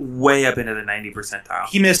 like, way up into the 90 percentile.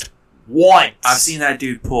 He missed once. I've seen that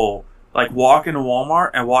dude pull, like, walk into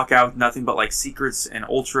Walmart and walk out with nothing but, like, secrets and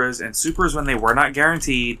ultras and supers when they were not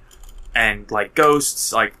guaranteed, and, like,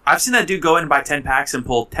 ghosts. Like, I've seen that dude go in and buy 10 packs and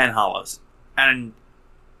pull 10 hollows. And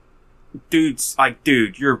dude's like,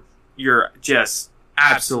 dude, you're just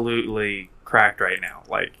absolutely cracked right now.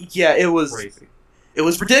 Like, yeah, it was crazy. It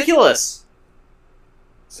was ridiculous.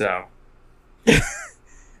 So,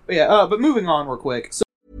 but moving on real quick. So,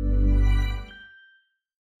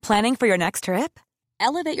 planning for your next trip?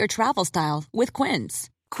 Elevate your travel style with Quince.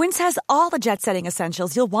 Quince has all the jet-setting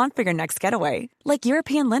essentials you'll want for your next getaway, like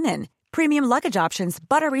European linen, premium luggage options,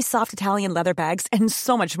 buttery soft Italian leather bags, and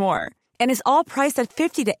so much more. And is all priced at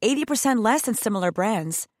 50 to 80% less than similar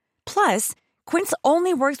brands. Plus, Quince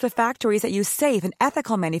only works with factories that use safe and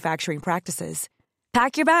ethical manufacturing practices.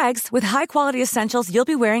 Pack your bags with high-quality essentials you'll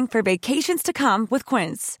be wearing for vacations to come with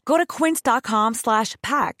Quince. Go to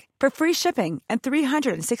quince.com/pack for free shipping and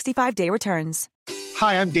 365-day returns.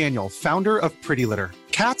 Hi, I'm Daniel, founder of Pretty Litter.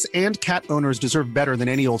 Cats and cat owners deserve better than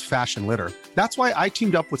any old-fashioned litter. That's why I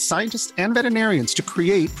teamed up with scientists and veterinarians to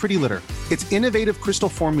create Pretty Litter. Its innovative crystal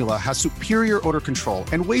formula has superior odor control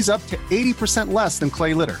and weighs up to 80% less than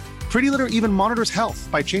clay litter. Pretty Litter even monitors health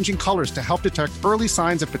by changing colors to help detect early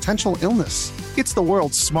signs of potential illness. It's the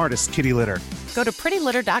world's smartest kitty litter. Go to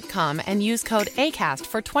prettylitter.com and use code ACAST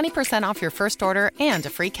for 20% off your first order and a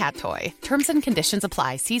free cat toy. Terms and conditions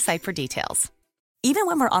apply. See site for details. Even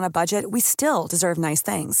when we're on a budget, we still deserve nice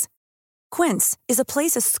things. Quince is a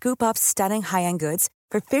place to scoop up stunning high-end goods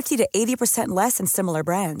for 50 to 80% less than similar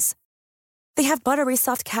brands. They have buttery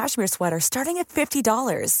soft cashmere sweaters starting at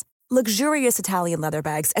 $50, luxurious Italian leather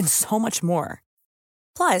bags, and so much more.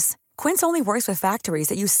 Plus, Quince only works with factories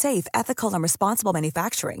that use safe, ethical, and responsible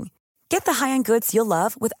manufacturing. Get the high-end goods you'll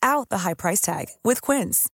love without the high price tag with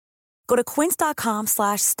Quince. Go to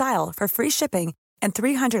quince.com/style for free shipping and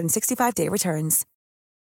 365-day returns.